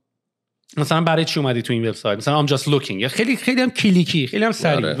برای چی اومدی تو این وبسایت، مثلا I'm just looking، یا خیلی خیلی هم کلیکی، خیلی هم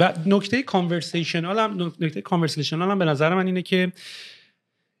سریع. و نکته کانورسیشنال هم به نظر من اینه که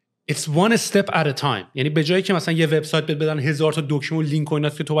It's one step at a time. یعنی به جایی که مثلا یه وبسایت بدن 1000 تا دکمه و لینک و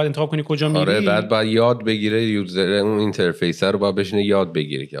ایناست که تو باید انتخاب کنی کجا میری، بعد باید یاد بگیره یوزر اون اینترفیس رو باید بشینه یاد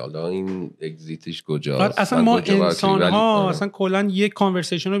بگیره که حالا این اگزیتش کجاست. اصلا ما انسان ها اصلا کلا یک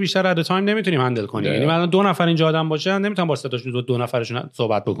کانورسیشن رو بیشتر at a time نمیتونیم هندل کنیم. یعنی مثلا 2 نفر اینجا آدم باشن نمیتونن با ستاشون 2 نفرشون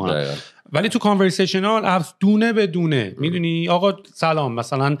صحبت بکنن. ولی تو کانورسیشنال از دونه به دونه میدونی آقا سلام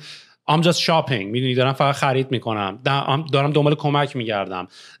مثلا I'm just shopping، میدونی دارم فقط خرید میکنم، دارم دنبال کمک میگردم،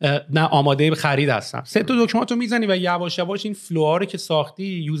 نه آماده خرید هستم. 3 تا دکمه‌اتو میزنی و یواش یواش این فلوها رو که ساختی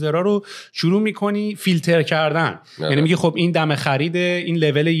یوزرها رو شروع میکنی فیلتر کردن. یعنی میگی خب این دم خریده، این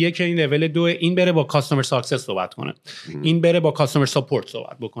لول 1، این لول 2، این بره با کاستمر ساکسس صحبت کنه، این بره با کاستمر ساپورت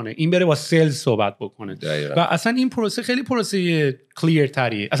صحبت بکنه، این بره با سیلز صحبت بکنه. و اصلا این پروسه خیلی پروسه کلیر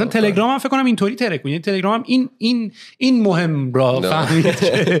تریه. اصلا تلگرام هم فکر کنم اینطوری ترک کنه. تلگرام هم این مهم را فهمید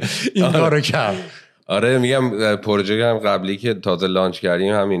که این کارو کرد. آره میگم پروژه هم قبلی که تازه لانچ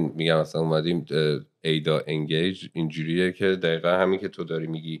کردیم همین، میگم مثلا اومدیم ایدا انگیج اینجوریه که دقیقا همین که تو داری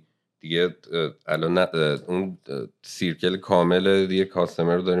میگی دیگه الان اون سیرکل کامل دیگه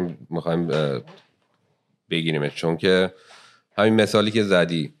کاستمر رو داریم میخوایم بگیریمش، چون که همین مثالی که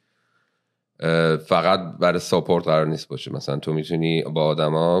زدی فقط برای ساپورت قرار نیست باشه. مثلا تو میتونی با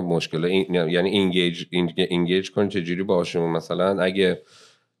آدما مشکل یعنی اینگیج کنی چجوری باهاشون. مثلا اگه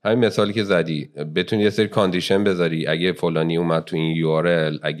همین مثالی که زدی بتونی یه سری کاندیشن بذاری، اگه فلانی اومد تو این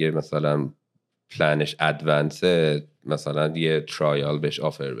URL، اگه مثلا پلنش ادوانسه مثلا یه ترایال بهش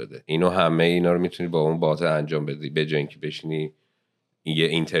آفر بده. همه اینا رو میتونی با اون بات انجام بدی، به جای اینکه بشینی یه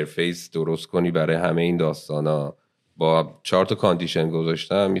اینترفیس درست کنی برای همه این داستانا. با 4 تا کاندیشن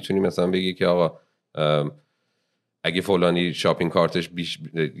گذاشتم میتونی مثلا بگی که آقا اگه فلانی شاپینگ کارتش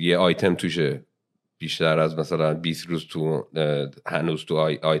یه آیتم توشه بیشتر از مثلا 20 روز تو هنوز تو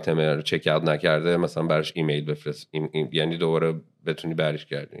آیتم رو چک اوت نکرده، مثلا براش ایمیل بفرست. یعنی دوباره بتونی برش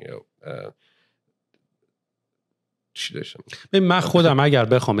گردونی. چی داشتم؟ من خودم اگر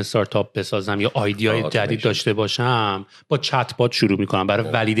بخوام استارتاپ بسازم یا آیدیای جدید داشته باشم، با چت بات شروع میکنم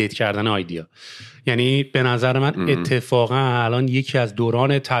برای ولیدیت کردن آیدیا. یعنی به نظر من اتفاقا الان یکی از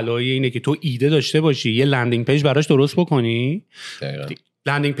دوران طلایی اینه که تو ایده داشته باشی، یه لندینگ پیج براش درست بکنی.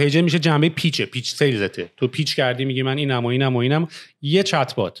 لندینگ پیج میشه جنبه پیچ سیلزته. تو پیچ کردی میگی من اینم یه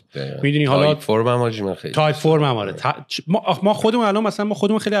چت بات. میدونی حالا تایپ فرم خیلی تایپ فرم آره. ما خودمون الان مثلا ما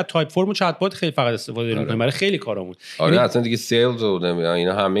خودمون خیلی از تایپ فرم و چت بات خیلی فقط استفاده می‌کنیم برای خیلی کارامون. آره یعنی اصلا دیگه سیلز و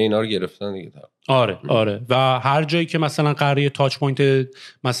اینا همه اینا رو گرفتن دیگه. آره و هر جایی که مثلا قراره تاچ پوینت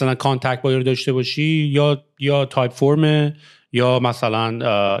مثلا کانتکت بایر داشته باشی یا تایپ فرم یا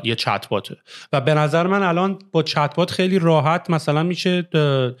مثلا یه چت باته. و به نظر من الان با چت بات خیلی راحت مثلا میشه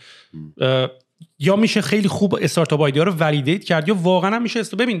یا میشه خیلی خوب استارتاپ ایده رو ولیدیت کرد، یا واقعا هم میشه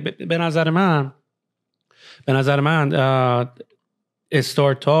ببین به نظر من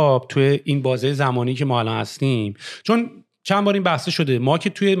استارتاپ توی این بازه زمانی که ما الان هستیم، چون چند بار این بحث شده، ما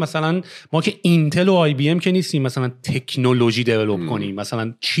که اینتل و آی بی ام که نیستیم مثلا تکنولوژی دیولپ کنیم،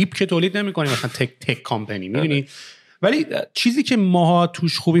 مثلا چیپ که تولید نمی‌کنیم، مثلا تک کامپنی، میدونی. ولی چیزی که ماها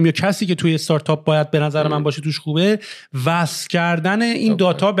توش خوبیم یا کسی که توی استارتاپ باید به نظر من باشه توش خوبه، وصل کردن این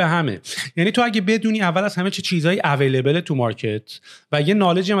داتا به همه. یعنی تو اگه بدونی اول از همه چه چیزایی اویلیبل تو مارکت و یه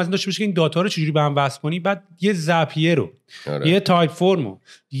نالجی هم از این داشته باشی که این داتا رو چجوری به هم وصل کنی، بعد یه زپیه رو یه تایپ فرمو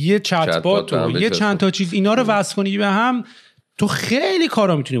یه چت بات رو یه چند تا چیز اینا رو وصل کنی به هم، تو خیلی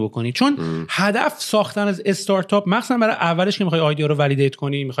کارا میتونی بکنی. چون هدف ساختن از استارتاپ مخصوصا برای اولش که میخوای آیدیا رو ولیدیت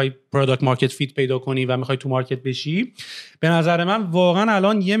کنی، میخوای پروداکت مارکت فیت پیدا کنی و میخوای تو مارکت بشی، به نظر من واقعا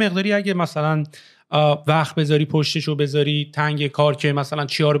الان یه مقداری اگه مثلا وقت بذاری پشتشو بذاری تنگ کار که مثلا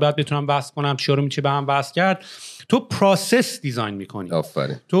چیا رو بعد بتونم وصل کنم، چیا رو میشه به هم وصل کرد، تو پروسس دیزاین میکنی.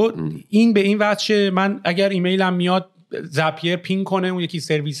 آفرین. تو این به این وجه من اگر ایمیلم میاد زاپیر پینگ کنه اون یکی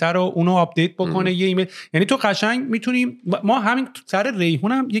سرویس رو اونو آپدیت بکنه یه ایمیل. یعنی تو قشنگ میتونیم، ما همین سر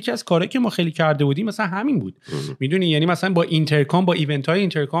ریحون هم یکی از کارهایی که ما خیلی کرده بودیم مثلا همین بود، میدونی. یعنی مثلا با اینترکام، با ایونت های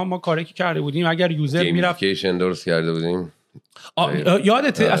اینترکام ما کاری که کرده بودیم، اگر یوزر میرفت گیمیفیکیشن درست کرده بودیم.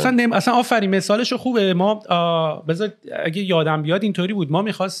 یادته اصلا آفرین مثالش خوبه. ما بذار اگه یادم بیاد اینطوری بود، ما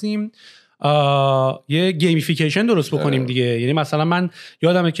می‌خواستیم یه گیمیفیکیشن درست بکنیم دیگه. یعنی مثلا من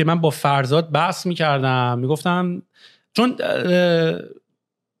یادمه که من با فرزاد بحث می‌کردم، میگفتم چون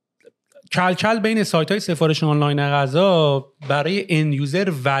کلکل بین سایت‌های سفارش آنلاین غذا برای اند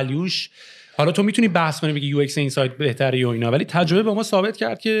یوزر ولیوش، حالا تو میتونی بحث کنی بگی یو ایکس این سایت بهتره یا اینا، ولی تجربه به ما ثابت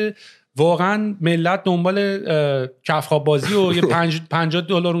کرد که واقعا ملت دنبال کفخاب بازی و یه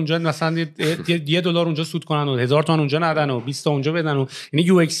 $50 اونجا مثلا $1 اونجا سود کنن و 1000 تومان اونجا ندن و 20 تا اونجا بدن و یعنی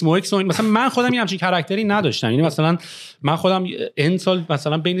یو ایکس مو ایکس. مثلا من خودم همچین کاراکتری نداشتم. یعنی مثلا من خودم این سال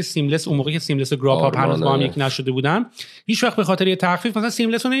مثلا بین سیملس اون موقعی که سیملس و گراپ اپ هنوز با هم یک نشده بودن، هیچ وقت به خاطر یه تخفیف مثلا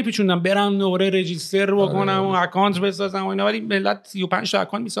سیملس رو نمیپیچوندم برم دوباره رجیستر بکنم و اکانت بسازم و اینا، ولی ملت 35 تا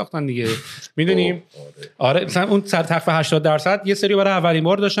اکانت میساختن دیگه، میدونیم. آره مثلا اون سر تخفیف 80% یه سری برای اولین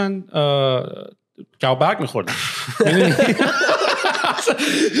بار داشتن کاوبک می‌خوردن.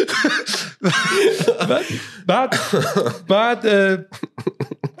 بعد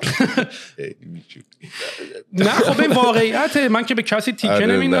نه خب این واقعیت، من که به کسی تیکه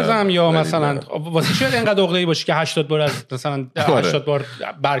نمیندازم یا مثلا واسه چه اینقدر عقده‌ای باشی که 80 بار از مثلا 80 بار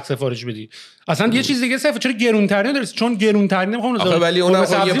برگ سفارش بدی. اصلا یه چیز دیگه چرا گرونترین داری؟ چون گرونترین نمیخوام آخه ولی اونم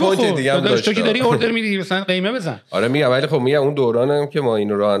خب یه پوینت دیگه هم داشت. تو که داری اوردر میدی مثلا قیمه بزن. آره میگم، ولی خب میگم اون دورانم که ما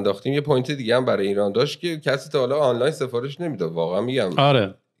اینو راه انداختیم یه پوینت دیگه هم برای ایران داشت که کسی تا حالا آنلاین سفارش نمیداد. واقعا میگم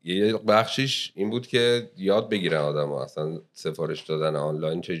آره یه بخشش این بود که یاد بگیرن آدم‌ها اصلا سفارش دادن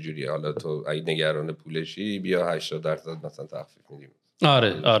آنلاین چه جوریه. حالا تو اگه نگران پولشی بیا 80% مثلا تخفیف میدیم.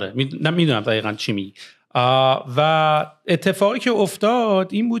 آره میدونم دقیقاً چی میگی. و اتفاقی که افتاد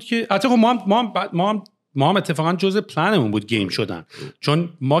این بود که البته خب ما هم ما هم اتفاقا جزء پلنمون بود گیم شدن، چون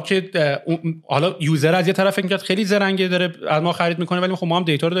ما که حالا یوزر از یه طرف فکر کرد خیلی زرنگه داره از ما خرید میکنه، ولی خب ما هم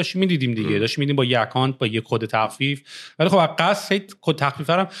دیتا رو داشتیم میدیدیم دیگه، داشتیم میدیدیم با یک اکانت با یک کد تخفیف، ولی خب از قصد کد تخفیف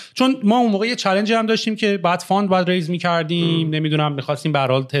هم، چون ما اون موقع یه چالش هم داشتیم که بعد فاند باید ریز میکردیم، نمیدونم می‌خواستیم به هر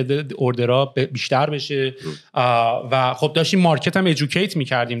حال تعداد اوردرها بیشتر بشه و خب داشتیم مارکت هم ادوکییت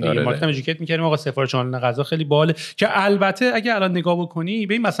میکردیم دیگه، مارکت هم ادوکییت میکردیم آقا سفارش آنلاین غذا خیلی باحاله، که البته اگه الان نگاه بکنی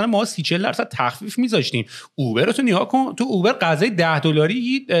ببین مثلا ما 30-40% تخفیف میذاشتیم. اوبر رو تو نگاه کن، تو اوبر غذای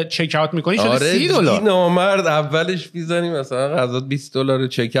 $10 چک اوت میکنی شده $30. نامرد اولش میزنیم مثلا غذا $20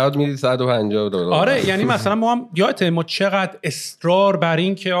 چک اوت میدی $150. آره یعنی مثلا ما هم یادته ما چقدر اصرار بر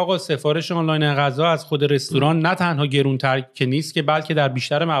این که آقا سفارش آنلاین غذا از خود رستوران نه تنها گرونتر که نیست که بلکه در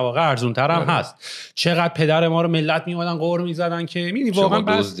بیشتر مواقع ارزونتر هم هست. چقدر پدر ما رو ملت میومدن قور میزدن که میبینی واقعا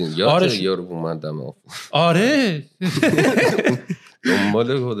بس یارو اومدم آره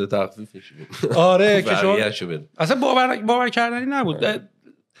دنبال کد تخفیفش بود. آره که اصلا باور کردنی نبود.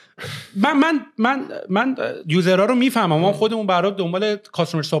 من یوزرها رو میفهمم، ما خودمون برای دنبال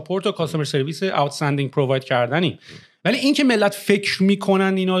کاستمر ساپورت و کاستمر سرویس اوتستندینگ پروواید کردنی، ولی این که ملت فکر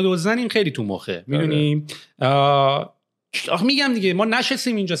میکنن اینا دوزن این خیلی تو مخه، میدونیم. میگم دیگه ما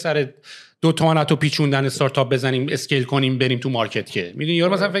نشستیم اینجا سر 2 تومنتو پیچوندن استارتاپ بزنیم اسکیل کنیم بریم تو مارکت که میدونی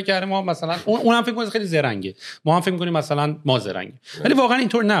یارو مثلا فکر کرده ما مثلا اونم فکر کنه خیلی زرنگه، ما هم فکر کنیم مثلا ما زرنگه، ولی واقعا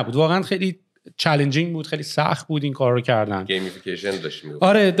اینطور نبود، واقعا خیلی چالنجینگ بود، خیلی سخت بود این کار رو کردن. گیمیفیکیشن داشتیم.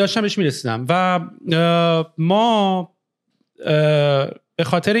 آره داشتم بهش میرسیدم و ما به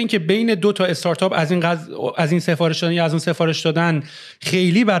خاطر اینکه بین 2 تا استارتاپ از این سفارش دادن یا از اون سفارش دادن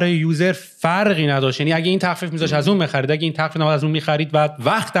خیلی برای یوزر فرقی نداشت، یعنی اگه این تخفیف میذاشت از اون میخرید، اگه این تخفیف از اون میخرید و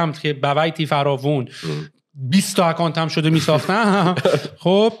وقتم که بوایتی فراوون 20 تا اکانت هم شده میساختم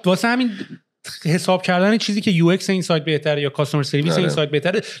خب واسه همین حساب کردن چیزی که یو ایکس این سایت بهتره یا کاستمر سرویس این سایت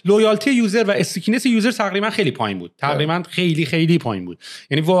بهتره، لویالتی یوزر و استیکینس یوزر تقریبا خیلی پایین بود، تقریبا خیلی خیلی پایین بود.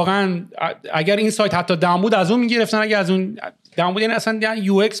 یعنی واقعا اگر این سایت حتی دام بود از اون میگرفتن، اگه از اون دام بود یعنی اصلا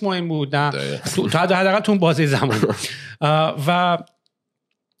یو ایکس مهم بود، نه تو حداقل تو بازه زمان. و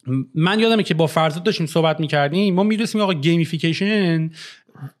من یادمه که با فرزاد داشتیم صحبت می‌کردیم، ما می‌دونستیم آقا گیمیفیکیشن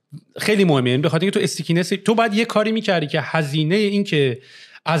خیلی مهمه، به خاطر اینکه تو استیکینس تو بعد یه کاری می‌کردی که هزینه این که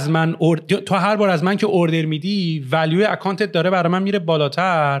از من تو هر بار از من که اوردر میدی ولیو اکانتت داره برای من میره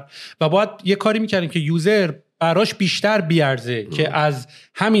بالاتر و باید یه کاری میکردیم که یوزر براش بیشتر بیارزه که از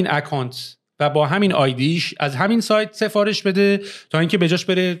همین اکانت و با همین آیدیش از همین سایت سفارش بده تا اینکه بجاش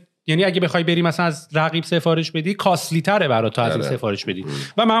بره، یعنی اگه بخوای بری مثلا از رقیب سفارش بدی کاستلی تره برات تا از این سفارش بدی.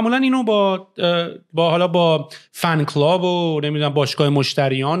 و معمولا اینو با فن کلاب و نمیدونم باشگاه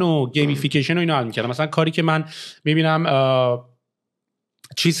مشتریان و گیمیفیکیشن و اینا حل میکردم. مثلا کاری که من میبینم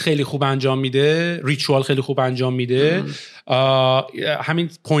چیز خیلی خوب انجام میده، ریچوال خیلی خوب انجام میده، همین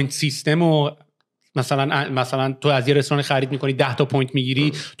پوینت سیستم و مثلا تو از یه رستوران خرید میکنی 10 تا پوینت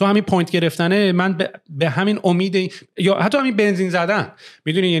میگیری، تو همین پوینت گرفتنه من به همین امید یا حتی همین بنزین زدن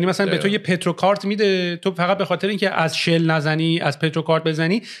میدونی، یعنی مثلا به تو یه پتروکارت میده، تو فقط به خاطر اینکه از شل نزنی از پتروکارت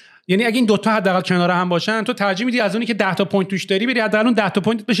بزنی، یعنی اگه این 2 تا حداقل کنار هم باشن تو ترجیح میدی از اونی که 10 تا پوینت توش داری بری حداقل اون 10 تا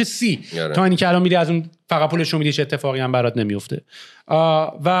پوینت بشه 30 تا اینی که الان میری از اون فقط پولشو میدی چه اتفاقی هم برات نمیفته.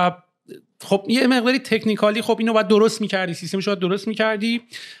 و خب یه مقداری تکنیکالی خب اینو باید درست میکردی، سیستمش رو درست میکردی.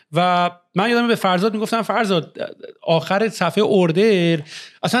 و من یادم به فرزاد میگفتم فرزاد آخر صفحه اوردر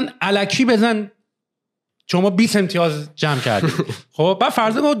اصلا الکی بزن شما 20 امتیاز جمع کردید. خب بعد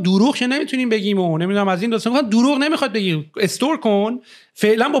فرضاً ما دروغ که نمیتونیم بگیم و نمیدونم از این داستان، دروغ نمیخواد بگی استور کن،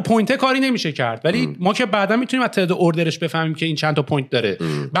 فعلا با پوینت کاری نمیشه کرد، ولی ما که بعدا میتونیم از تعداد اوردرش بفهمیم که این چند تا پوینت داره،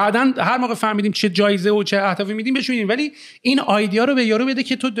 بعدا هر موقع فهمیدیم چه جایزه و چه اهدافی میدیم بهش میدیم. ولی این ایده رو به یارو بده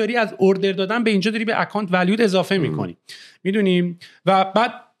که تو داری از اوردر دادن به اینجا داری به اکانت ولیو اضافه میکنی، میدونیم. و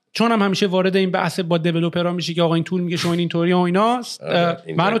بعد چون هم همیشه وارد این بحث با دیولپرها میشه که آقا این طول میگه شما اینطوری و ایناست،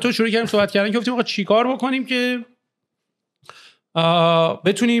 من و تو شروع کردیم صحبت کردن که گفتیم آقا چیکار بکنیم که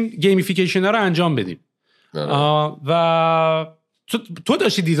بتونیم گیمیفیکیشن رو انجام بدیم. و تو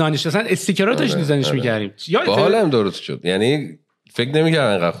داشتی دیزاینش، اصلا استیکرها داشتی دیزاینش می‌کردیم، باحال هم درست شد، یعنی فکر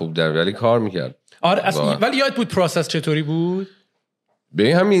نمی‌کردم انقدر خوب در ولی کار می‌کرد. آره اصلا ولی یاد بود پروسس چطوری بود؟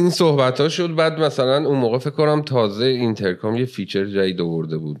 به همین صحبت‌ها شد. بعد مثلا اون موقع فکر کنم تازه اینترکام یه فیچر جدید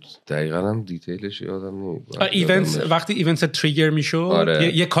آورده بود، دقیقاً هم دیتیلش یادم نمیاد. ایونتس وقتی ایونتس تریگر میشد،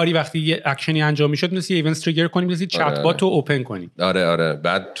 یه کاری وقتی یه اکشنی انجام میشد مثل ایونتس تریگر کنیم، مثل چت بات رو اوپن کنیم. آره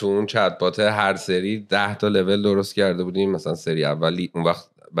بعد تو اون چت بات هر سری 10 تا لول درست کرده بودیم، مثلا سری اولی اون وقت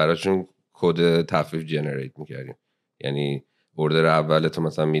براشون کد تخفیف جنریت می‌کردیم، یعنی اوردر اول تو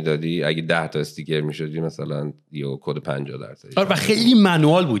مثلا میدادی، اگه 10 تا استیکر میشدی مثلا یه کد 50%. آره و خیلی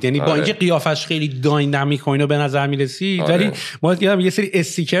منوال بود، یعنی با اینکه قیافش خیلی داینامیک و اینو به نظر میرسید ولی ما یادم یه سری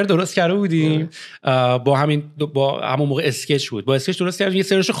استیکر درست کرده بودیم با همون موقع اسکچ بود، با اسکچ درست کردیم، یه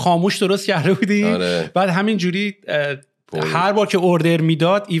سریشو خاموش درست کرده بودیم. بعد همین جوری هر بار که اوردر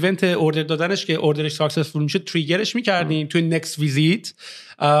میداد، ایونت اوردر دادنش که اوردرش ساکسسفول میشه تریگرش میکردیم توی نکست ویزیت،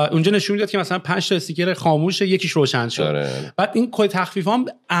 اونجا نشون میداد که مثلا 5 تا استیکر خاموشه، یکیش روشن شد. بعد این کد تخفیف هم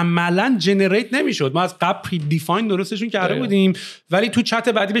عملا جنریت نمیشد، ما از قبل پری دیفاین درستشون کرده بودیم ولی تو چت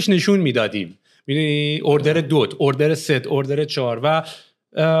بعدی بهش نشون میدادیم، میدونی اوردر 2، اوردر 3، اوردر 4. و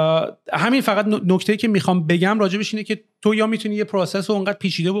همین فقط نکته‌ای که میخوام بگم راجبش اینه که تو یا میتونی یه پروسس رو اونقدر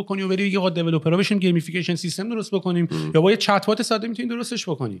پیچیده بکنی و بری بگی آقا دیولپرها بشیم گیمیفیکیشن سیستم درست بکنیم، یا با یه چت بات ساده میتونی درستش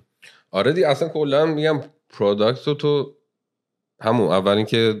بکنی. آره دی اصلا کلا میگم پروداکت رو تو همون اول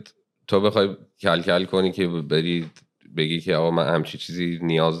اینکه تو بخوای کل کنی که بری بگی که آقا من همچی چیزی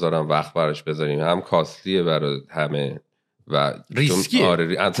نیاز دارم وقت براش بذاریم، هم کاستلیه برای همه و ریسکیه.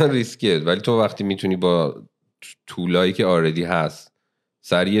 آره اصلا ریسکیه، ولی تو وقتی میتونی با تولایی که آردی هست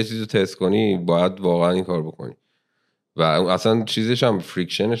سریع یه چیزو تست کنی باید واقعا این کار بکنی و اصلا چیزش هم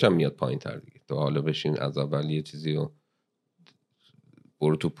فریکشنش هم میاد پایین تر دیگه. تو حالا بشین از اول یه چیزی رو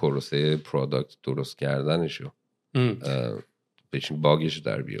برو تو پروسه پروداکت درست کردنشو بشین باگش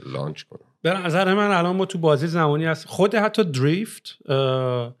در بیار لانچ کن. به نظر من الان ما تو بازی زمانی هست خود حتی دریفت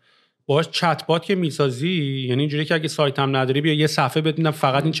باش چت بات که میسازی، یعنی اینجوری که اگه سایت هم نداری بیا یه صفحه بدونم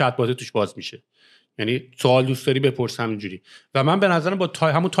فقط این چت بات توش باز میشه، یعنی سوال دوست داری بپرس همینجوری. و من به نظرم با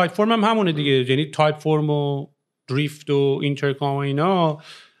همون تایپ فرم هم همونه دیگه، یعنی تایپ فرم و دریفت و اینترکام و اینا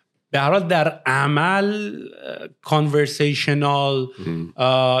به هر حال در عمل کانورسیشنال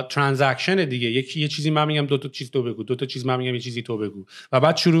ترانزکشن دیگه. یه چیزی من میگم دو تا چیز تو بگو، 2 تا چیز من میگم یه چیزی تو بگو و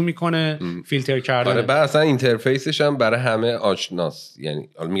بعد شروع میکنه فیلتر کردن. آره بعد اصلا اینترفیسش هم برای همه آشناست، یعنی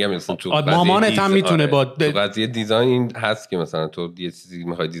میگم مثلا تو مامانت هم میتونه با تو قضیه دیزاین این هست که مثلا تو یه چیزی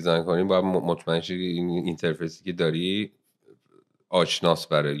میخوای دیزاین کنی باید مطمئن شی این اینترفیسی که داری آشناس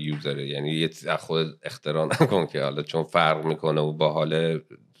برای یوزره، یعنی یه چیز خود اختراع نکن که حالا چون فرق میکنه و با حال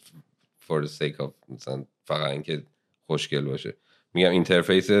for the sake of مثلا فقط اینکه خوشگل باشه. میگم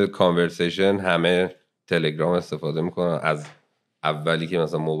اینترفیس کانورسیشن همه تلگرام استفاده میکنن، از اولی که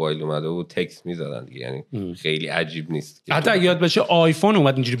مثلا موبایل اومده و تکست میزدن دیگه، یعنی خیلی عجیب نیست. حتی یاد باشه آیفون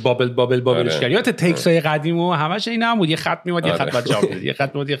اومد اینجوری بابلش کرد، یادت تکست های قدیم و همش این هم بود، یه خط میومد یه خط بعد جواب میداد، یه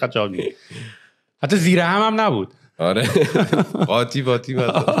خط میومد یه خط جواب میداد، حتی زیر هم نبود. آره قاطی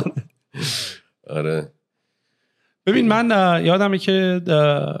آره. ببین من یادمه که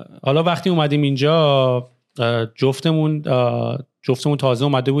حالا وقتی اومدیم اینجا جفتمون تازه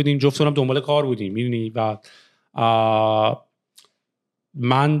اومده بودیم، جفتمون دنبال کار بودیم میدونی، و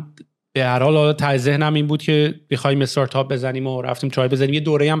من به هر حال ته ذهنم این بود که بخوایم استارتاپ بزنیم و رفتیم ترای بزنیم. یه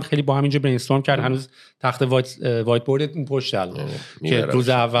دوره هم خیلی با هم اینجا برینستورم کرد، هنوز تخت وایت بورد اون پشت الان که روز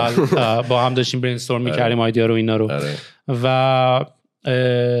اول با هم داشتیم برینستورم می‌کردیم آیدیا رو اینا رو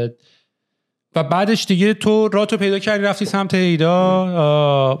و بعدش دیگه تو راتو پیدا کردی رفتی سمت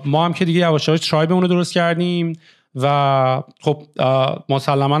ایدا، ما هم که دیگه یواش یواش ترایبمون رو درست کردیم و خب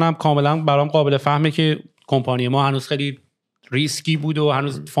مسلماً هم کاملا برام قابل فهمه که کمپانی ما هنوز خیلی ریسکی بود و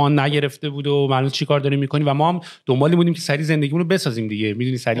هنوز فان نگرفته بود و هنوز چی کار داریم میکنیم و ما هم دنبالی بودیم که سریع زندگیمون رو بسازیم دیگه،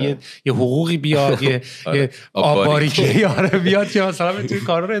 میدونی سریع یه حقوقی بیاد، یه آباریکی بیاد که مثلا بتونیم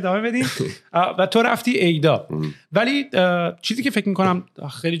کارا رو ادامه بدیم و تو رفتی ایدا. ولی چیزی که فکر میکنم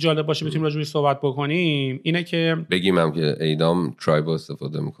خیلی جالب باشه بتونیم راجع بهش صحبت بکنیم اینه که بگیم هم که ایدام ترایب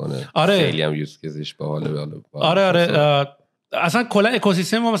استفاده میکنه. خیلی هم یوز کیسش باحاله. آره اصلا کلا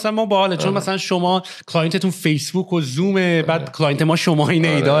اکوسیستم ما مثلا ما باحاله، چون مثلا شما کلاینتتون فیسبوک و زومه، بعد کلاینت ما شما این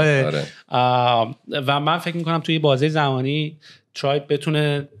ایداه و من فکر میکنم توی بازه زمانی ترایب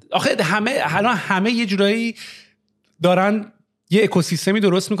بتونه آخه همه یه جورایی دارن یه اکوسیستمی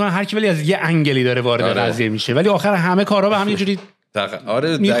درست میکنن، هر کی ولی از یه انگلی داره وارد قضیه میشه، ولی آخر همه کارا به هم یه جوری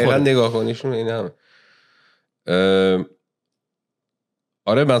آره دقیقاً نگاه کنیشون این هم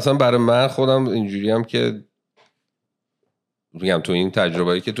آره. مثلا برای من خودم اینجوری هم که میگم تو این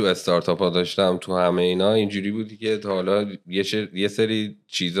تجربه‌ای که تو استارتاپ ها داشتم تو همه اینا اینجوری بودی که تا حالا یه سری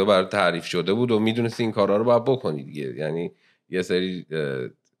چیزا برای تعریف شده بود و میدونستی این کارا رو باید بکنی دیگه، یعنی یه سری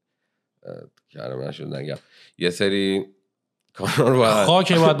کلمه شد نگم یه سری کارا رو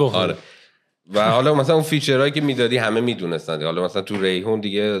باید بکنی. آره. و حالا مثلا اون فیچرهایی که میدادی همه میدونستن، حالا مثلا تو ریحون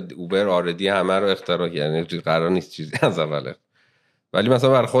دیگه اوبر آردی همه رو اختراع کرد، یعنی قرار نیست چیزی از اوله، ولی مثلا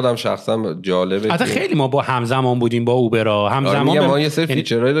برای خودم شخصا جالبه حتی خیلی ما با همزمان بودیم با اوبرا همزمان ما یه سری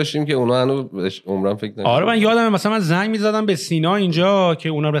فیچرهایی داشتیم که اونا هنوز عمرم فکر نمی‌کنم. آره من یادمه مثلا من زنگ می‌زدم به سینا اینجا که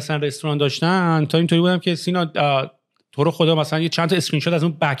اونا مثلا رستوران داشتن، تا اینطوری بودم که سینا تو رو خدا مثلا یه چند تا اسکرین شات از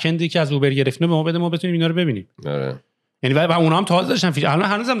اون بک اندی که از اوبر گرفتیم به ما بده، ما بتونیم اینا رو ببینیم. یعنی و اونها هم تازه داشتن فیچر، الان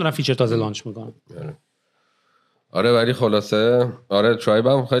هنوزم دارن فیچر تازه لانچ میکنن. آره ولی خلاصه آره ترایب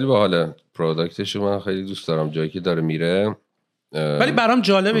هم خیلی باحاله، پروداکتش من خیلی دوست دارم، جایی که داره میره. ولی برام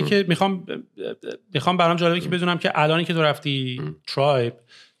جالبه که میخوام برام جالبه که بدونم که الانی که تو رفتی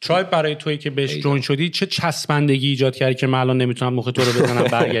ترایب برای تویی که بهش جوین شدی چه چسبندگی ایجاد کردی که من الان نمیتونم مخ تو رو بزنم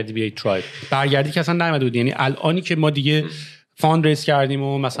برگردی بیای ترایب؟ برگردی که اصلا نیومده بود، یعنی الانی که ما دیگه فاند ریس کردیم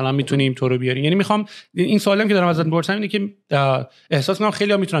و مثلا میتونیم تو رو بیاریم. یعنی میخوام این سوالم که دارم ازت میپرسم اینه که احساس میکنم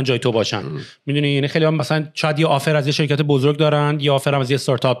خیلی‌ها میتونن جای تو باشن، میدونی، یعنی خیلی‌ها مثلا شاید یه آفر از یه شرکت بزرگ دارن یا آفر از یه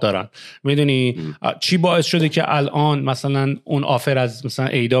استارتاپ دارن، میدونی چی باعث شده که الان مثلا اون آفر از مثلا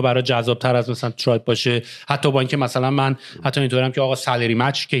ایدا برای جذاب‌تر از مثلا ترایب باشه، حتی با اینکه مثلا من حتی اینطورم که آقا سالری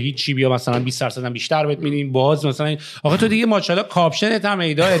مچ که هیچی، بیا مثلا 20% هم بیشتر بهت میدیم، باز مثلا آقا تو دیگه ماشاءالله کاپشنت هم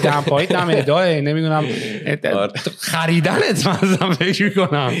ایدا، دمپایت هم ایدا، نمیدونم خریدنت مثلا فکر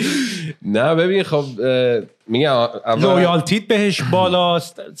می‌کنم. نه ببین خب میگم لویالتیت بهش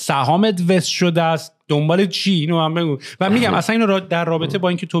بالاست، سهامت وست شده است، دنبال چی اینو هم بگو. و میگم اصلا اینو در رابطه با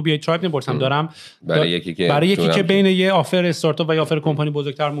اینکه تو بیای ترایب نمی‌پرسم، دارم برای یکی که بین یه آفر استارتاپ و یه آفر کمپانی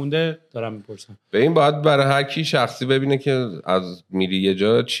بزرگتر مونده دارم میپرسم. ببین باید برای هر کی شخصی ببینه که از میری یه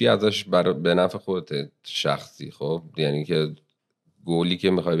جا چی ازش به نفع خودت شخصی. خب یعنی که گولی که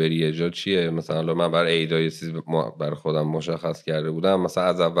میخوای بری یه جا چیه. مثلا من برای ایدا یه چیز برای خودم مشخص کرده بودم، مثلا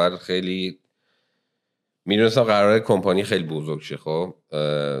از اول خیلی میدونستم قراره کمپانی خیلی بزرگ شه. خب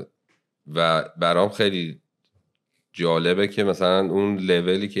و برام خیلی جالبه که مثلا اون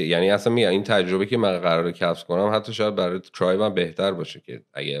لولی که یعنی اصلا این تجربه که من قراره کسب کنم حتی شاید برای ترایب هم بهتر باشه که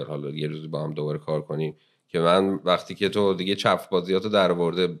اگر حالا یه روزی با هم دوباره کار کنیم، که من وقتی که تو دیگه چف بازیاتو در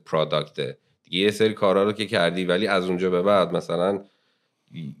آورده پروداکته دیگه یه سری کارا رو که کردی، ولی از اونجا به بعد مثلا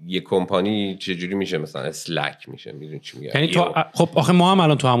یه کمپانی چجوری میشه مثلا اسلک میشه، میدونی چی میگم؟ یعنی تو خب آخه ما هم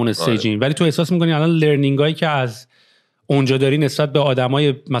الان تو همون استیجیم، ولی تو احساس میکنی الان لرنینگایی که از اونجا داری نسبت به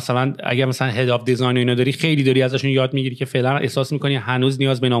آدمای مثلا اگه مثلا هد اف دیزاین و اینا داری خیلی داری ازشون یاد میگیری که فعلا احساس میکنی هنوز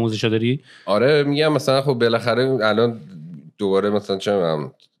نیاز به آموزش داری؟ آره میگم مثلا خب بالاخره الان دوباره مثلا چه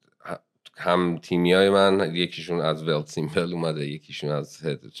هم تیمیای من یکیشون از ولت سیمپل اومده، یکیشون از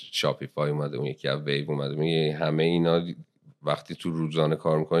شاپیفای اومده، اون یکی از ویو اومده. میگه همه اینا وقتی تو روزانه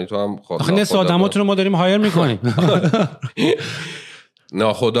کار میکنی تو هم آخه نصف آدماتون رو ما داریم هایر میکنیم.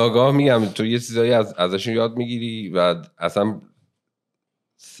 ناخودآگاه میگم تو یه چیزایی ازشون یاد میگیری و اصلا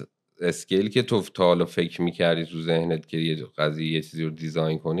اسکیل که تو تا حالا فکر میکردی تو ذهنت که یه قضیه یه چیزی رو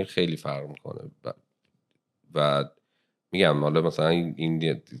دیزاین کنی خیلی فرق میکنه. و میگم حالا مثلا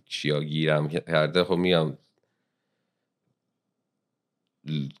این چیا گیرم کرده، خب میگم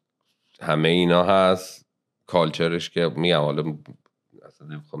همه اینا هست، کالچرش که میگم حالا اصلا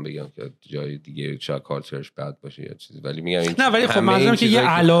نمیخوام بگم که جای دیگه شاید کالچرش بد باشه یا چیزی، ولی میگم این نه، ولی خب منظورم که یه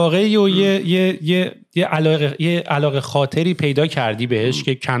علاقه و یه علاقه خاطری پیدا کردی بهش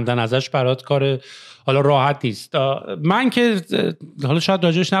که کندن ازش برات کار حالا راحت نیست. من که حالا شاید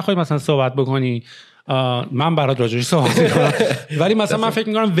راجعش نخواهی مثلا صحبت بکنی، من برات راجعش صحبت می‌کنم، ولی مثلا من فکر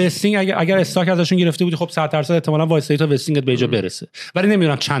می‌کنم وستینگ اگر استاک ازشون گرفته بودی خب 100% احتمالاً وایسادی تا وستینگت به جا برسه، ولی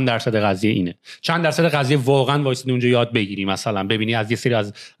نمیدونم چند درصد قضیه اینه، چند درصد قضیه واقعا وایسادی اونجا یاد بگیری، مثلا ببینی از یه سری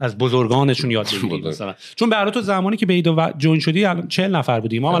از بزرگانشون یاد بگیری مثلا. چون برای تو زمانی که به ایدا جوین شدی الان 40 نفر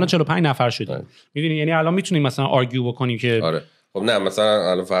بودیم، ما الان 45 نفر شدیم، میدونی، یعنی الان میتونیم مثلا آرگیو بکنیم که آره خب نه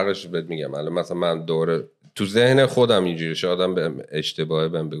مثلا الان فرقش بهت میگم، الان مثلا من دوره تو ذهن خودم اینجوری شدم به اشتباهه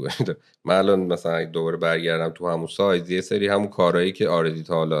بهم بگوید، من الان مثلا دوباره برگردم تو همون سایز یه سری همون کارهایی که آردی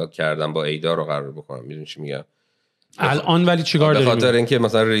تا حالا کردم با ایدا رو قرار بکنم، میدونی چی میگم الان، ولی چیکار داریم؟ به خاطر اینکه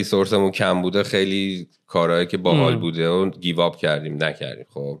مثلا ریسورسمون کم بوده، خیلی کارهایی که باحال بوده و گیو اپ کردیم نکردیم.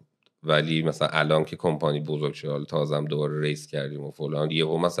 خب ولی مثلا الان که کمپانی بزرگ شد تازم دوباره ریس کردیم و فلان،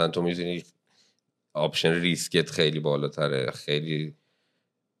 یهو مثلا تو می‌بینی آپشن ریسکت خیلی بالاتره، خیلی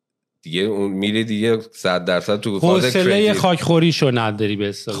دیگه اون میره دیگه 100% تو فاز حوصله خاکخوریشو نداری به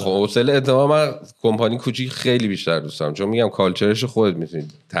اصطلاح. حوصله اتفاقا من کمپانی کوچیک خیلی بیشتر دوست دارم، چون میگم کالچرش خودت میتونی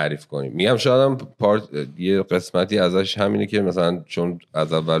تعریف کنی. میگم شاید هم یه قسمتی ازش همینه که مثلا چون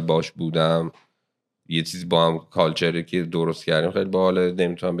از اول باش بودم یه چیزی با هم کالچری که درست کردیم خیلی باحاله،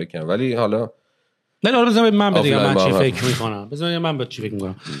 نمیتونم بگم، ولی حالا نه حالا بذار من بگم من چی فکر میکنم. بذار من به چی فکر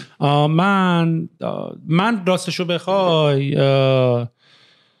میکنم. من راستشو بخوای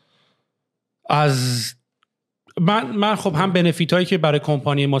از من خب هم بنفیت هایی که برای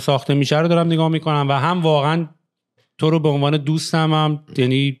کمپانی ما ساخته میشه رو دارم نگاه میکنم و هم واقعا تو رو به عنوان دوستم هم،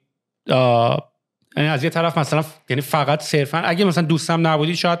 یعنی یعنی از یه طرف مثلا یعنی فقط صرفا اگه مثلا دوستم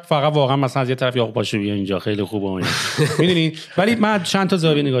نبودی شاید فقط واقعا مثلا از یه طرف یا باشه بیا اینجا خیلی خوبه اون میدونی، ولی من چند تا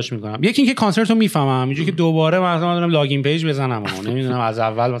زاویه نگاش میکنم. یکی اینکه کانسرت رو میفهمم اینجوری که دوباره مثلا دارم لاگین پیج بزنم نمیدونم از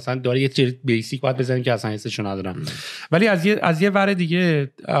اول مثلا داره یه چیز بیسیک باید بزنیم که اصلا حسشو ندارم. ولی از یه ور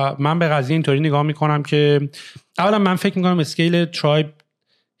دیگه من به قضیه اینطوری نگاه میکنم که اولا من فکر میکنم اسکیل ترایب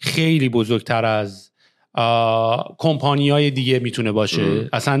خیلی بزرگتر از کمپانی‌های دیگه میتونه باشه.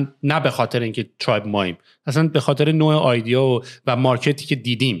 اصلا نه به خاطر اینکه ترایب مایم، اصلا به خاطر نوع آیدیا و مارکتی که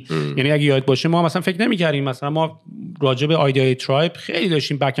دیدیم. یعنی اگه یاد باشه ما مثلا فکر نمی‌کردیم، مثلا ما راجع به آیدیای ترایب خیلی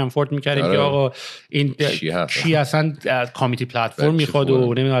داشتیم بک اند فورت می‌کردیم که آقا این چی اصلا کامیتی پلتفرم میخواد و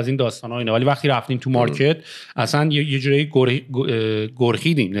نمیدونم از این داستانا اینا. ولی وقتی رفتیم تو مارکت اصلا یه جوری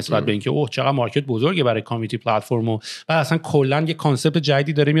گرخیدیم نسبت به اینکه اوه چقدر مارکت بزرگه برای کامیتی پلتفرم و اصلا کلا یه کانسپت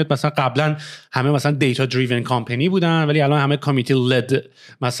جدیدی داره میاد. مثلا قبلا همه مثلا دیتا دریون کامپنی بودن ولی الان همه کامیتی لد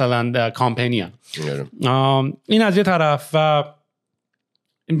مثلا کامپنی ان. این از یه طرف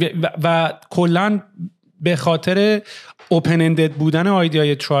و کلا به خاطر اوپن اندد بودن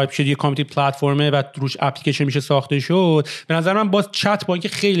آیدیای ترایب شد یه کامیتی پلتفرمه و روش اپلیکیشن میشه ساخته شد. به نظر من باز چت با اینکه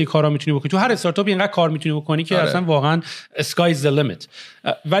خیلی کارا میتونی بکنی تو هر استارتاپ اینقدر کار میتونی بکنی که اصلا واقعا اسکای از the limit.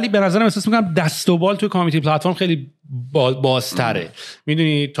 ولی به نظرم احساس میکنم دست و بال تو کامیتی پلتفرم خیلی بازتره.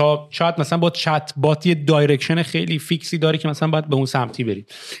 میدونی تا چت مثلا با چت بات یه دایرکشن خیلی فیکسی داره که مثلا باید به اون سمتی بری.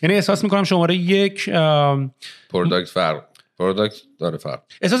 یعنی احساس میکنم شماره یک پروداکت داره فرق.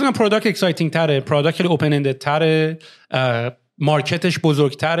 احساس میکنم پروداکت اکسایتینگ تره، پروداکت خیلی اوپن اندد تره، مارکتش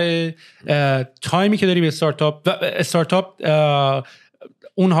بزرگتره، تایمی که داری به استارتاپ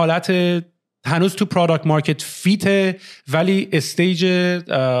اون حالت هنوز تو پروداکت مارکت فیته ولی استیج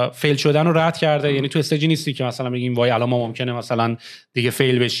فیل شدن رو رد کرده. یعنی تو استیجی نیستی که مثلا بگیم وای الان ما ممکنه مثلا دیگه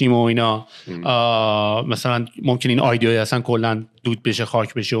فیل بشیم و اینا، مثلا ممکنه این آیدیای اصلا کلا دود بشه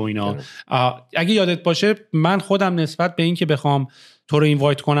خاک بشه و اینا. اگه یادت باشه من خودم نسبت به این که بخوام تو رو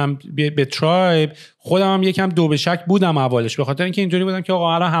اینوایت کنم به ترایب خودم هم یکم دو به شک بودم اولش، به خاطر اینکه اینجوری بودم که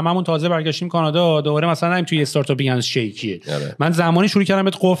آقا الان هممون تازه برگشتیم کانادا دوباره مثلا نریم توی استارتاپ بگن شیکیه. من زمانی شروع کردم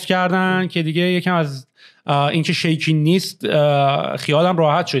بهت قفل کردن که دیگه یکم از اینکه شیکی نیست خیالم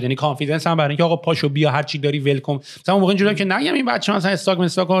راحت شد. یعنی کانفیدنس هم برای اینکه آقا پاشو بیا هر چی داری ولکم. مثلا اون موقع اینجوریه که نگم این بچه‌ها مثلا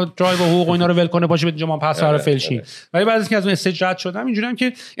استاک و درایو و حقوق و اینا رو ول کنه پاشو اینجا ما پس برای فلشین. ولی بعد از اینکه از اون استیج رد شدم اینجوریام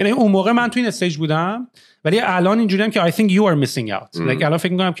که یعنی اون موقع من تو این استیج بودم ولی الان اینجوریام که I think you are missing out. like الان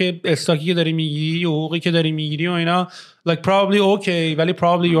فکر می‌کنم که استاکی که داری میگیری و حقوقی که داری میگیری و اینا like probably okay ولی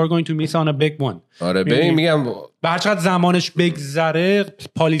probably you are going to miss on a big one. آره ببین میگم به هر چقدر زمانش بگذره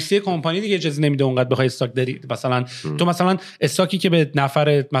پالیسی کمپانی دیگه اجازه نمیده اونقدر بخوای استاک داری. مثلا تو مثلا استاکی که به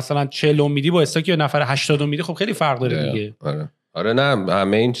نفر مثلا 40 میدی با استاکی به نفر 80 میدی خب خیلی فرق داره دیگه. آره نه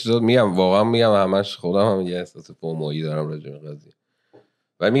همه این چیزا میگم واقعا میگم همش خودم هم یه احساس فومویی دارم راجع به قضیه.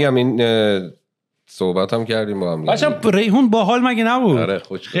 و میگم این صحبت هم کردیم با هم. بچه‌ها ریحون باحال مگه نبود؟ آره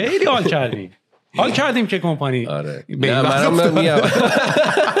خوش خیلی حال کردیم. حال کردیم که کمپانی. آره. نه منم میگم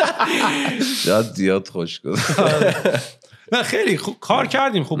زیاد خوش گذشت. نه خیلی خوب کار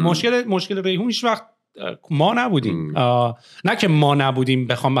کردیم. خب مشکل ریحون هیچ وقت ما نبودیم. نه که ما نبودیم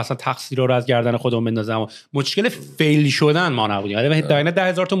بخوام مثلا تقصیر رو از گردن خودمون بندازم. مشکل فیل شدن ما نبودیم. آره دقیقاً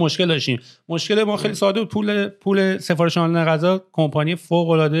 10,000 تا مشکل داشتیم. مشکل ما خیلی ساده بود. پول سفارش آنلاین غذا کمپانی فوق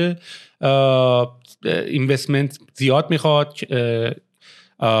العاده اینوستمنت زیاد میخواد،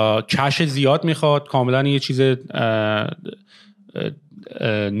 کش زیاد میخواد، کاملا یه چیز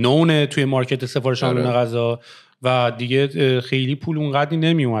نونه توی مارکت سفارش آنلاین غذا و دیگه خیلی پول اونقدری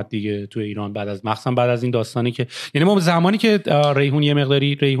نمی اومد دیگه تو ایران مخصوصا بعد از این داستانی که یعنی ما زمانی که ریحون یه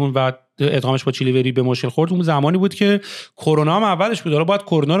مقداری ریحون و ادغامش با چیلیوری به مشکل خورد اون زمانی بود که کرونا هم اولش بود. حالا باید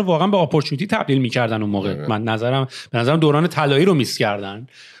کرونا رو واقعا به اپورتونتی تبدیل می‌کردن اون موقع. من به نظرم دوران طلایی رو میس کردن.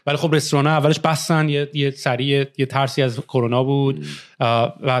 ولی خب رستوران‌ها اولش بستن، یه سری یه ترسی از کرونا بود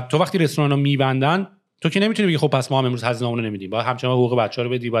و تو وقتی رستوران‌ها میبندن تو که نمیتونی بگی خب پس ما هم امروز هزینه‌مون رو نمیدیم، باید همچنان حقوق بچه‌ها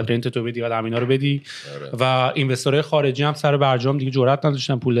رو بدی، باید رنت تو بدی، باید همینا رو بدی. و اینوستورهای خارجی هم سر برجام دیگه جرئت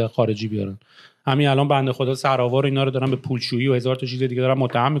نداشتن پول خارجی بیارن. همین الان بنده خدا سراوار اینا رو دارن به پولشویی و هزار تا چیز دیگه دارن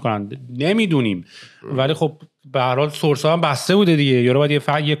متهم میکنن. نمیدونیم ولی خب به هر حال سورس‌ها هم بسته بوده دیگه. یارو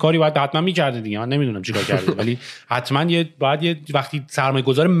باید یه کاری باید حتما می‌کرده دیگه. من نمیدونم چیکار کرده ولی حتما باید وقتی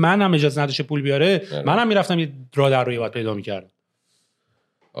سرمایه‌گذار منم اجازه نداشه پول بیاره منم میرفتم یه راه در روی باید پیدا می‌کردم.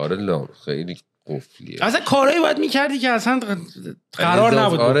 آره لا خیلی قفلیه. اصلا کارایی باید می‌کردی که اصلا قرار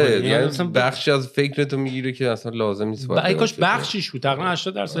نبود. آره یعنی اصلا بخشی از فکرتو میگیره که اصلا لازم نیست. ای کاش بخشیش بود. تقریبا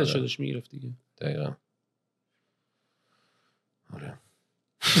 80% ارشادش میگرفت دیگه. دقیقاً. آره.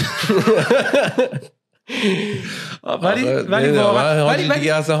 ولی واقعا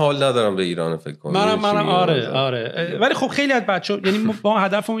دیگه اصلا حال ندارم به ایران فکر کنم. منم آره ولی خب خیلی از بچه‌ها یعنی ما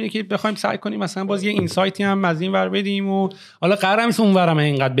هدفمون اینه که بخوایم سعی کنیم مثلا باز یه اینسایتی هم از این ور بدیم و حالا قرار نیست اونورم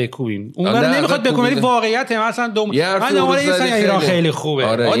اینقدر بکوبیم. اونور نمیخواد بکوبیم ولی واقعیت مثلا من دوباره ایران خیلی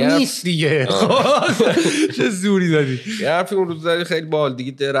خوبه نیست دیگه. چه زوری دادی. یه حرفی اون روز زدی خیلی باحال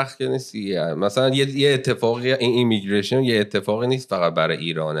دیگه، درخت که نیست دیگه. مثلا یه اتفاقی این ایمیگریشن یه اتفاقی نیست فقط برای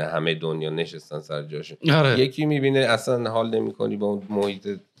ایرانه، همه دنیا نشستن سر جاشون. یکی میبینه اصلا حال نمی‌کنی با اون محیط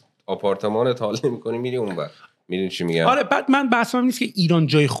آپارتمانت، حال نمی‌کنی میری اونور. میدونی چی میگم؟ آره بعد من بحثم نیست که ایران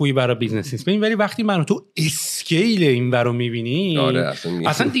جای خوبی برای بیزنس نیست، ببین ولی وقتی من تو اسکیل این ورو میبینی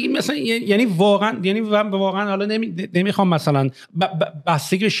اصلا دیگه مثلا یعنی واقعا حالا نمیخوام مثلا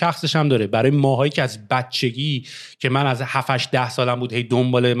بستگی به شخصش هم داره. برای ماهایی که از بچگی که من از 7-8-10 سالم بود هی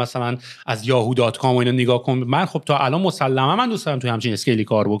دنبال مثلا از yahoo.com و اینا نگاه کنم، من خب تا الان مسلما من دوست دارم توی همچین اسکیلی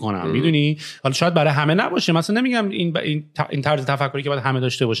کار بکنم. میدونی حالا شاید برای همه نباشه، مثلا نمیگم این طرز تفکری که باید همه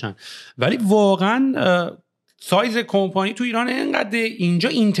داشته باشن، ولی واقعا سایز کمپانی تو ایران اینقدر اینجا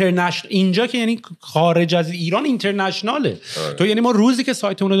اینجا که یعنی خارج از ایران اینترنشناله. تو یعنی ما روزی که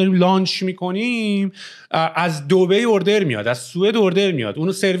سایتمون رو داریم لانچ میکنیم از دبی اوردر میاد، از سوئد اوردر میاد،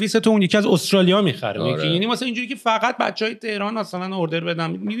 اونو سرویس تو اون یکی از استرالیا میخره. یعنی مثلا اینجوری که فقط بچهای تهران مثلا اوردر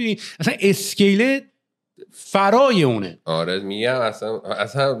بدن، میدونی اصلا اسکیل فرای اونه. آره میگم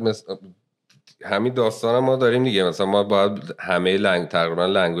اصلا همین داستان ما داریم دیگه. مثلا ما باید همه تقریبا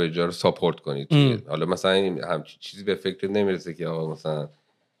لنگویج‌ها رو ساپورت کنید. حالا مثلا همچین چیزی به فکر نمیرسه که آقا مثلا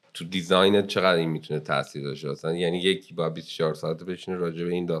تو دیزاینت چقدر این میتونه تاثیر داشته. مثلا یعنی یکی با 24 ساعت بشینه راجع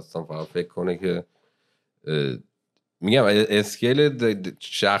به این داستان فقط فکر کنه که میگم اسکیل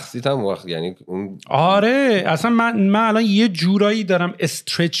شخصیت هم وقت یعنی اون آره اصلا من الان یه جورایی دارم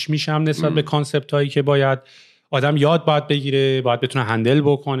استرچ میشم نسبت به کانسپت هایی که باید آدم یاد باید بگیره، باید بتونه هندل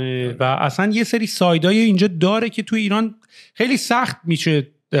بکنه و اصلا یه سری سایدای اینجا داره که تو ایران خیلی سخت میشه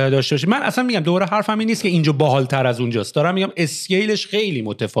داشته باشه. من اصلا میگم دوباره حرفم این نیست که اینجا باحال‌تر از اونجاست، دارم میگم اسکیلش خیلی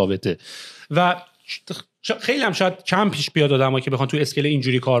متفاوته و خیلی هم شاید کم پیش بیاد آدم‌ها که بخوان تو اسکیل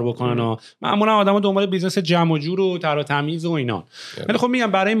اینجوری کار بکنن و معمولا آدم‌ها دنبال بیزنس جمع و جور و طراح و تمیز و اینا. ولی خب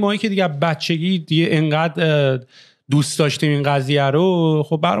میگم برای مایی که دیگه بچگی دیگه انقدر دوست داشتیم این قضیه رو،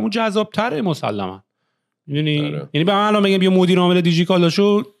 خب برامون جذاب‌تره مسلماً. یعنی به من الان بگم بیا مدیر عامل دیجیکالا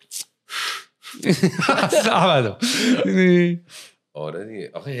شو ابدا. آره دیگه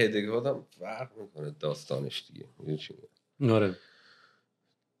آخه هدگواد هم فرق میکنه داستانش دیگه. میدونی چی میگم؟ آره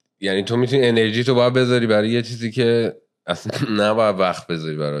یعنی تو میتونی انرژی تو باید بذاری برای یه چیزی که اصلا نباید وقت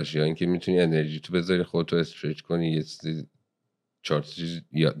بذاری براش، یا اینکه میتونی انرژی تو بذاری خودتو استرچ کنی، یه چیزی 4 چیز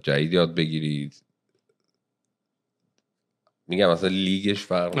جدید یاد بگیری. میگم مثلا لیگش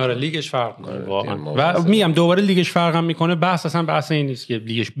فرق میکنه. آره لیگش فرق میکنه واقعا. و میگم دوباره لیگش فرق هم میکنه. بحث اصلا بحث این نیست که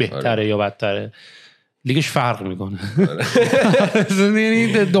لیگش بهتره یا بدتره، لیگش فرق میکنه.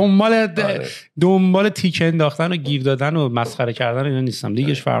 یعنی دنبال تیک انداختن و گیر دادن و مسخره کردن اینا نیستم،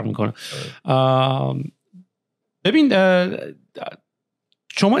 لیگش فرق میکنه. ببین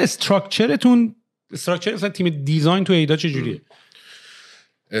شما استراکچرتون مثلا تیم دیزاین تو ایدا چجوریه؟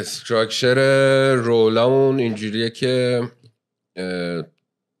 استراکچر رولمون اینجوریه که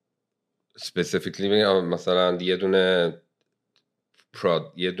specifically مثلا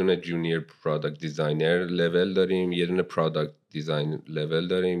یه دونه جونیور پروداکت دیزاینر لول داریم، یه دونه پروداکت دیزاین لول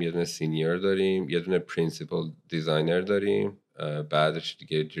داریم، یه دونه سینیور داریم، یه دونه پرینسیپل دیزاینر داریم، بعدش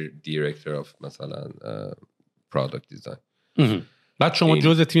دیگه دیرکتور اف مثلا پروداکت دیزاین. بعد شما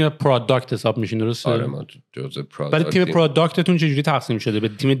جزء تیم پروداکت حساب میشین درسته؟ آره ما جزء پروداکت. ولی تیم پروداکتتون چجوری تقسیم شده؟ به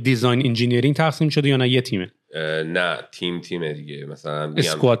تیم دیزاین انجینیرینگ تقسیم شده یا نه یه تیمه؟ نه تیمه دیگه. مثلا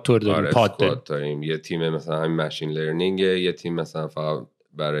اسکواد تور داریم، پاد داریم. یه تیم مثلا همین ماشین لرنینگ، یه تیم مثلا فقط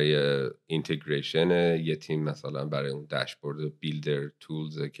برای اینتگریشن، یه تیم مثلا برای اون داشبورد بیلدر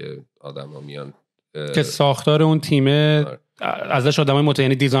تولز که آدما میان که ساختار اون تیمه ازش آدمای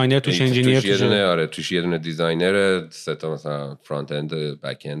یعنی دیزاینر توش، انجینیر توش. آره توش یه دونه دیزاینر، سه تا مثلا فرانت اند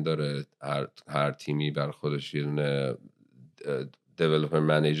بک اند داره. هر تیمی بر خودش یه دونه دیولپر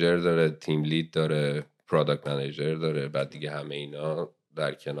منیجر داره، تیم لید داره، پروداکت منیجر داره. بعد دیگه همه اینا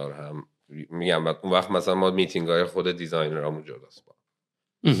در کنار هم میگم اون وقت مثلا ما میتینگ های خود دیزاینرامون جداست با.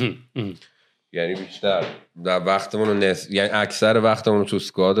 یعنی بیشتر در وقتمون یعنی اکثر وقتمون رو تو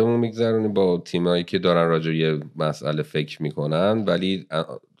اسکوادمون میگذرونیم با تیمایی که دارن راجع یه مسئله فکر میکنن، ولی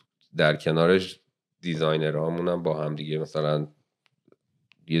در کنارش دیزاینرامون هم با هم دیگه مثلا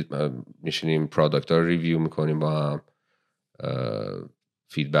میشینیم پروداکت ها رو ریویو میکنیم، با هم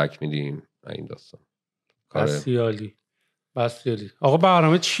فیدبک میدیم. این داستان بسیالی. آقا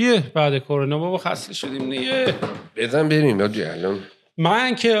برنامه چیه بعد کرونا؟ بابا خسته شدیم دیگه. بزن بریم الان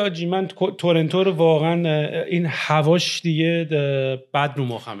من که آجی من تورنتو رو واقعا این هواش دیگه بد رو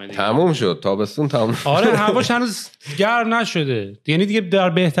مخمه دیگه. تموم شد تابستون تموم. آره هواش هنوز گرم نشده، یعنی دیگه در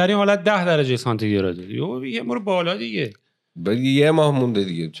بهترین حالت 10 درجه سانتیگراده. یه مورد بالا دیگه. یه ماه مونده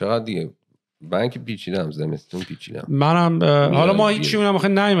دیگه. چقدر دیگه؟ من که پیچیدم، زمستون پیچیدم. منم حالا ما هیچی اونم آخه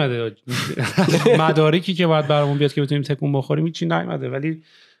نیومده. مدارکی که باید برامون بیاد که بتونیم تکون بخوریم هیچی نیومده، ولی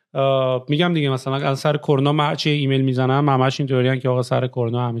میگم دیگه مثلا از سر کرونا من چه ایمیل میزنم همش اینطوریه که آقا سر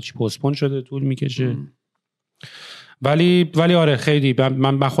کرونا همه چی پستپون شده، طول میکشه. ولی آره خیلی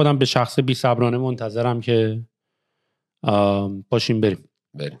من خودم به شخص بی صبرانه منتظرم که باشیم بریم.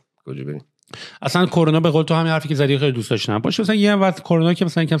 کجا بریم؟ اصلا کرونا به قول تو همین حرفی که زدی خیلی دوست داشتم. باشه مثلا یه وقت کرونا که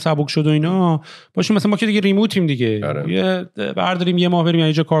مثلا یکم سبک شد و اینا، باشه مثلا ما که دیگه ریموتیم دیگه. یه برداریم یه ماه بریم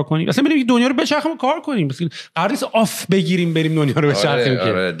یه جا کار کنیم. مثلا بریم دنیا رو بچرخیم کار کنیم. مثلا قرار نیست آف بگیریم بریم دنیا رو بچرخیم که.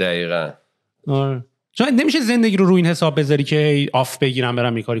 آره دقیقاً. آره. چون نمیشه زندگی رو این حساب بذاری که آف بگیرم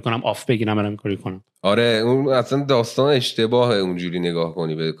برم این کاری کنم، آف بگیرم برم این کاری کنم. آره اون اصلا داستان اشتباهه اونجوری نگاه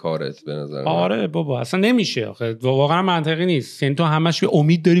کنی به کارت به نظر من. آره بابا اصلا نمیشه آخه، واقعا منطقی نیست. یعنی تو همش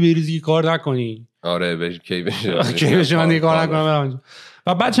امید داری بریزی کار نکنی. آره کی بشه من دیگه کار نکنم.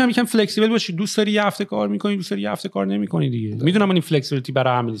 و بعدش هم یکم فلکسیبل باشی. دوست داری یه هفته کار میکنی، دوست داری یه هفته کار نمیکنی دیگه. میدونم من این فلکسیبیلیتی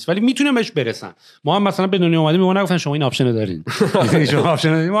برای همه نیست، ولی میتونم بهش برسن. ما هم مثلا به دنیا اومدیم، ما نگفتن شما این آپشن رو دارین. شما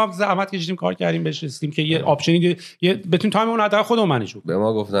آپشن دارین. ما زحمت کشیدیم کار کردیم بهش رسیدیم که یه آپشنی بتونیم تایم اون حداقل خودمون منیج کنیم. به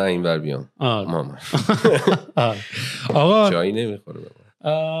ما گفتن اینور بیام. مامان. آقا چای نمیخوره به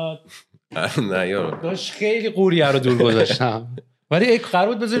ما. نه یارو. داش خیلی قوریه رو دور گذاشتم. ولی قرار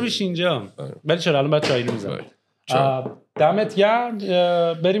بود بذاریمش اینجا. ولی چرا الان بعد چای میذارم. دمت گرم.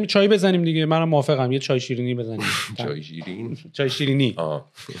 بریم چای بزنیم دیگه. منم موافقم. یه چای شیرینی بزنیم. چای شیرینی.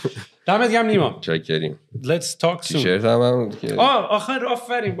 دمت گرم نیما. چای کریم. Let's talk soon. تیشرت هم که آخر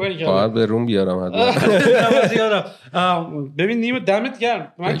آفرین باید به روم بیارم ببین نیما دمت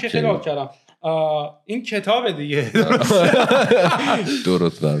گرم. من که خیلی حال کردم. این کتابه دیگه.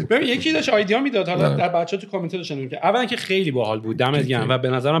 درست ببین یکی داشت ایده میداد، حالا در بچه‌ها تو کامنت داشتن که اولا که خیلی باحال بود، دمت گرم، و به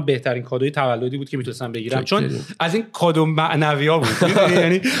نظرم بهترین کادوی تولدی بود که میتونستم بگیرم، چون از این کادو معنویا بود.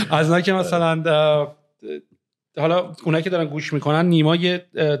 یعنی از اونایی که مثلا حالا اونایی که دارن گوش میکنن، نیما یه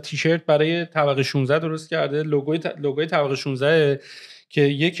تیشرت برای طبقه 16 درست کرده، لوگوی طبقه 16 که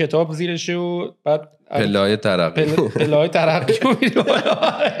یه کتاب زیرشه و بعد پله‌های ترقی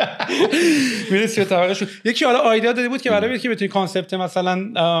میرسی به طبقه شد. یکی حالا آیدیا داده بود که برای که بتونی کانسپت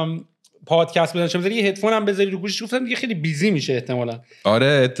مثلا پادکست بزنی، چه بذاری یه هدفون هم بذاری رو گوشش، گفتم دیگه خیلی بیزی میشه احتمالاً. آره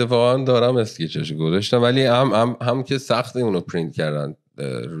اتفاقا دارم اسکچش گذاشتم، ولی هم که سخت اونو پرینت کردن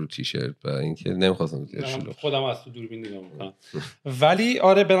رو تیشرت و اینکه نمی‌خواستم خودم از تو دوربین نگاه می‌کنم. ولی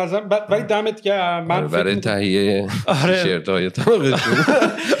آره به نظر ولی دمت گرم. من برای تهیه تیشرت‌های طبقه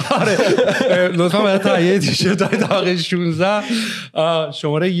 16 آره لطفا برای تهیه تیشرت‌های طبقه 16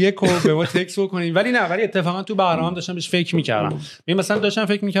 شماره 1 رو به ما تکست بکنید. ولی اتفاقا تو برنامه‌ام داشتم بهش فکر می‌کردم. مثلا داشتم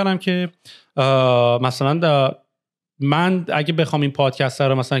فکر می‌کردم که مثلا من اگه بخوام این پادکست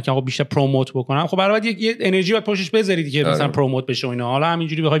رو مثلا که آقا بیشتر پروموت بکنم، خب برای یه انرژی باید پشتش بذارید که مثلا پروموت بشه و اینا. حالا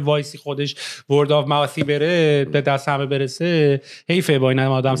همینجوری بخوای وایسی خودش ورد آف ماوثی بره به دست همه برسه، حیفه. با این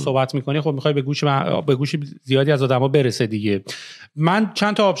آدم صحبت میکنی، خب میخوای به گوش زیادی از آدما برسه دیگه. من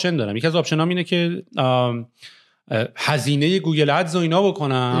چند تا آپشن دارم. یکی از آپشنام اینه که هزینه گوگل ادز و اینا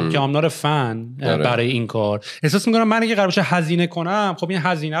بکنم که آمنار فن برای این کار. احساس میکنم من اگه قرار باشه هزینه کنم، خب این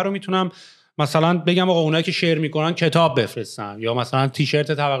هزینه رو میتونم مثلا بگم آقا اونایی که شیر میکنن کتاب بفرستم، یا مثلا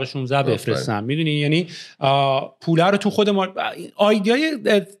تیشرت طبقه 16 بفرستم. میدونی یعنی پوله رو تو خود ما. ایده‌ای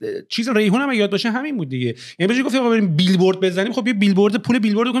چیز ریحون هم یاد باشه همین بود دیگه. یعنی بهش گفتم بریم بیلبورد بزنیم، خب یه پول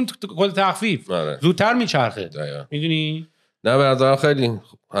بیلبورد کنیم کد تخفیف زودتر میچرخه. میدونی نه به نظرم خیلی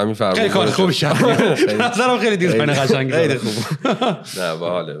همین فرق خیلی کار خوبی شد. به نظرم خیلی دیزاین قشنگی خیلی خوب. نه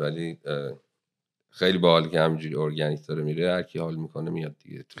باحاله، ولی خیلی باحال که همینجوری ارگانیک داره میره، هر کی حال میکنه میاد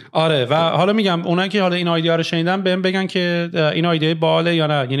دیگه. آره و حالا میگم اونایی که حالا این ایده رو شنیدن بهم بگن که این ایده باحاله یا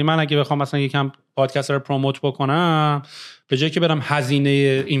نه. یعنی من اگه بخوام مثلا یکم پادکست رو پروموت بکنم، به جای که برم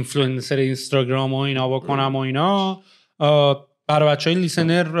هزینه اینفلوئنسر اینستاگرام و اینا بکنم و اینا، برای بچهای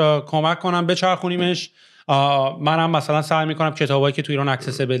لیسنر کمک کنم بچرخونیمش. منم مثلا سعی میکنم کتابایی که تو ایران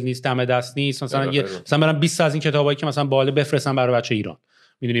اکسسبل نیست، دم دست نیست، مثلا برم 20 از این کتابایی که مثلا باحال بفرستم برای بچه ایران.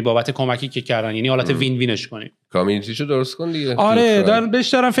 میدونی بابت کمکی که کردن، یعنی حالت وین وینش کنیم. کامیونیتیشو درست کن دیگه. آره بهش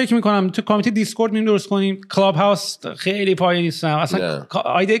دارم فکر میکنم. تو کامیونیتی دیسکورد میریم درست کنیم. کلاب هاوس خیلی پایه نیستم اصلا.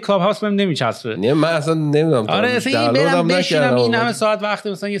 ایده کلاب هاوس بهم نمیچسبه. نه من اصلا نمیدونم. آره اصلا برم بشینم این همه ساعت وقت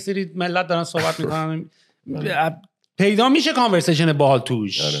مثلا یه سری ملت دارن صحبت میکنن، پیدا میشه کانورسیشن باحال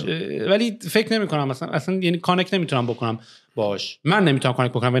توش. ولی فکر نمی‌کنم اصلا یعنی کانکت نمیتونم بکنم باش. من نمیتونم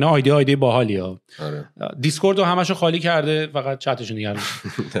کانکت بکنم. اینا ایده باحالیه. دیسکورد رو همشو خالی کرده، فقط چتشو نگرد.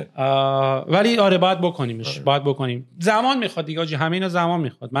 ولی آره باید بکنیمش. باید بکنیم. زمان میخواد دیگه آجی، همه اینا زمان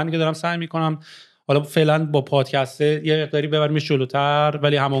میخواد. من دیگه دارم سعی میکنم حالا فعلا با پادکست یه مقداری ببریمش جلوتر،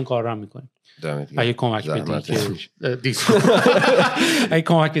 ولی همون کار رو میکنیم. اگه کمک بدی که اگه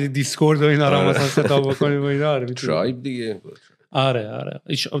کمک بدی دیسکورد و اینا رو مثلا ستاپ بکنیم و اینا رو ترایب دیگه. آره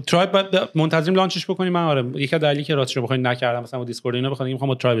ترایب بعد منتظریم لانچش بکنیم. من آره یک دلیلی که راستش رو بخواید نکردم مثلا دیسکورد اینا بخوام میخوام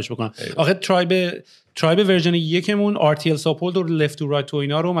با ترایبش بکنم. آخه ترایب ورژن یکمون RTL ساپورت و لفت تو رایت و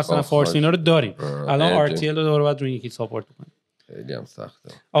اینا رو مثلا فارسی اینا رو داریم. الان RTL رو دوباره بعد روی یکی ساپورت بکنیم. خیلی هم سخته.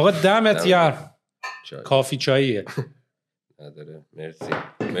 آقا دمت گرم. کافی چاییه. نداره. مرسی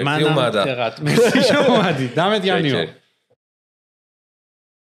اومدم. مرسی شما اومدید. دمت گرم نیو.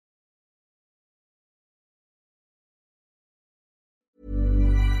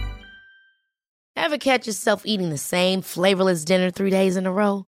 Ever catch yourself eating the same flavorless dinner 3 days in a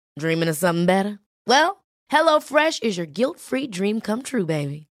row? Dreaming of something better? Well, HelloFresh is your guilt-free dream come true,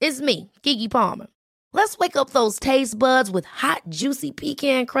 baby. It's me, Keke Palmer. Let's wake up those taste buds with hot, juicy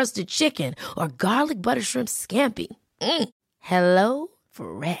pecan-crusted chicken or garlic butter shrimp scampi. Hello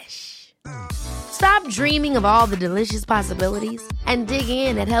Fresh. Stop dreaming of all the delicious possibilities and dig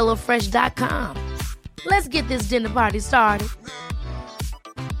in at HelloFresh.com. Let's get this dinner party started.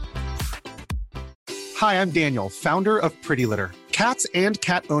 Hi, I'm Daniel, founder of Pretty Litter. Cats and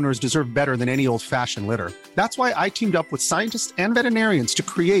cat owners deserve better than any old-fashioned litter. That's why I teamed up with scientists and veterinarians to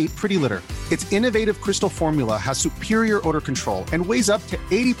create Pretty Litter. Its innovative crystal formula has superior odor control and weighs up to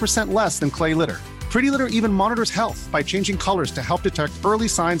 80% less than clay litter. Pretty Litter even monitors health by changing colors to help detect early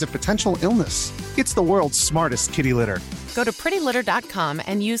signs of potential illness. It's the world's smartest kitty litter. Go to prettylitter.com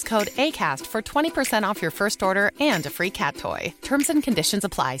and use code ACAST for 20% off your first order and a free cat toy. Terms and conditions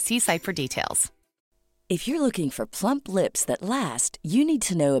apply. See site for details. If you're looking for plump lips that last, you need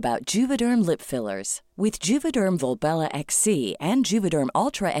to know about Juvederm lip fillers. With Juvederm Volbella XC and Juvederm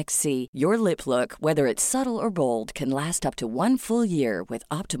Ultra XC, your lip look, whether it's subtle or bold, can last up to 1 full year with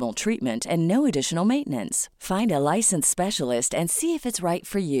optimal treatment and no additional maintenance. Find a licensed specialist and see if it's right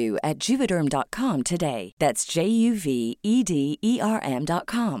for you at Juvederm.com today. That's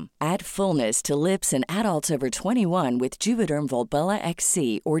JUVEDERM.com. Add fullness to lips in adults over 21 with Juvederm Volbella XC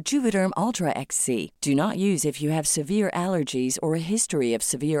or Juvederm Ultra XC. Do not use if you have severe allergies or a history of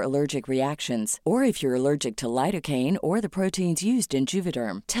severe allergic reactions, or if you're allergic to lidocaine or the proteins used in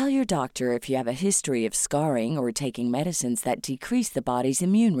Juvederm. Tell your doctor if you have a history of scarring or taking medicines that decrease the body's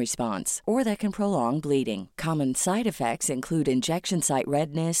immune response or that can prolong bleeding. Common side effects include injection site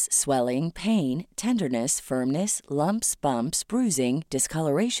redness, swelling, pain, tenderness, firmness, lumps, bumps, bruising,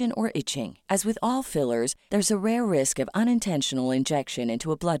 discoloration, or itching. As with all fillers, there's a rare risk of unintentional injection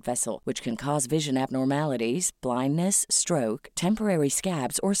into a blood vessel, which can cause vision abnormalities, blindness, stroke, temporary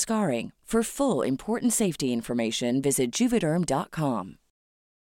scabs, or scarring. For full, important safety information, visit Juvederm.com.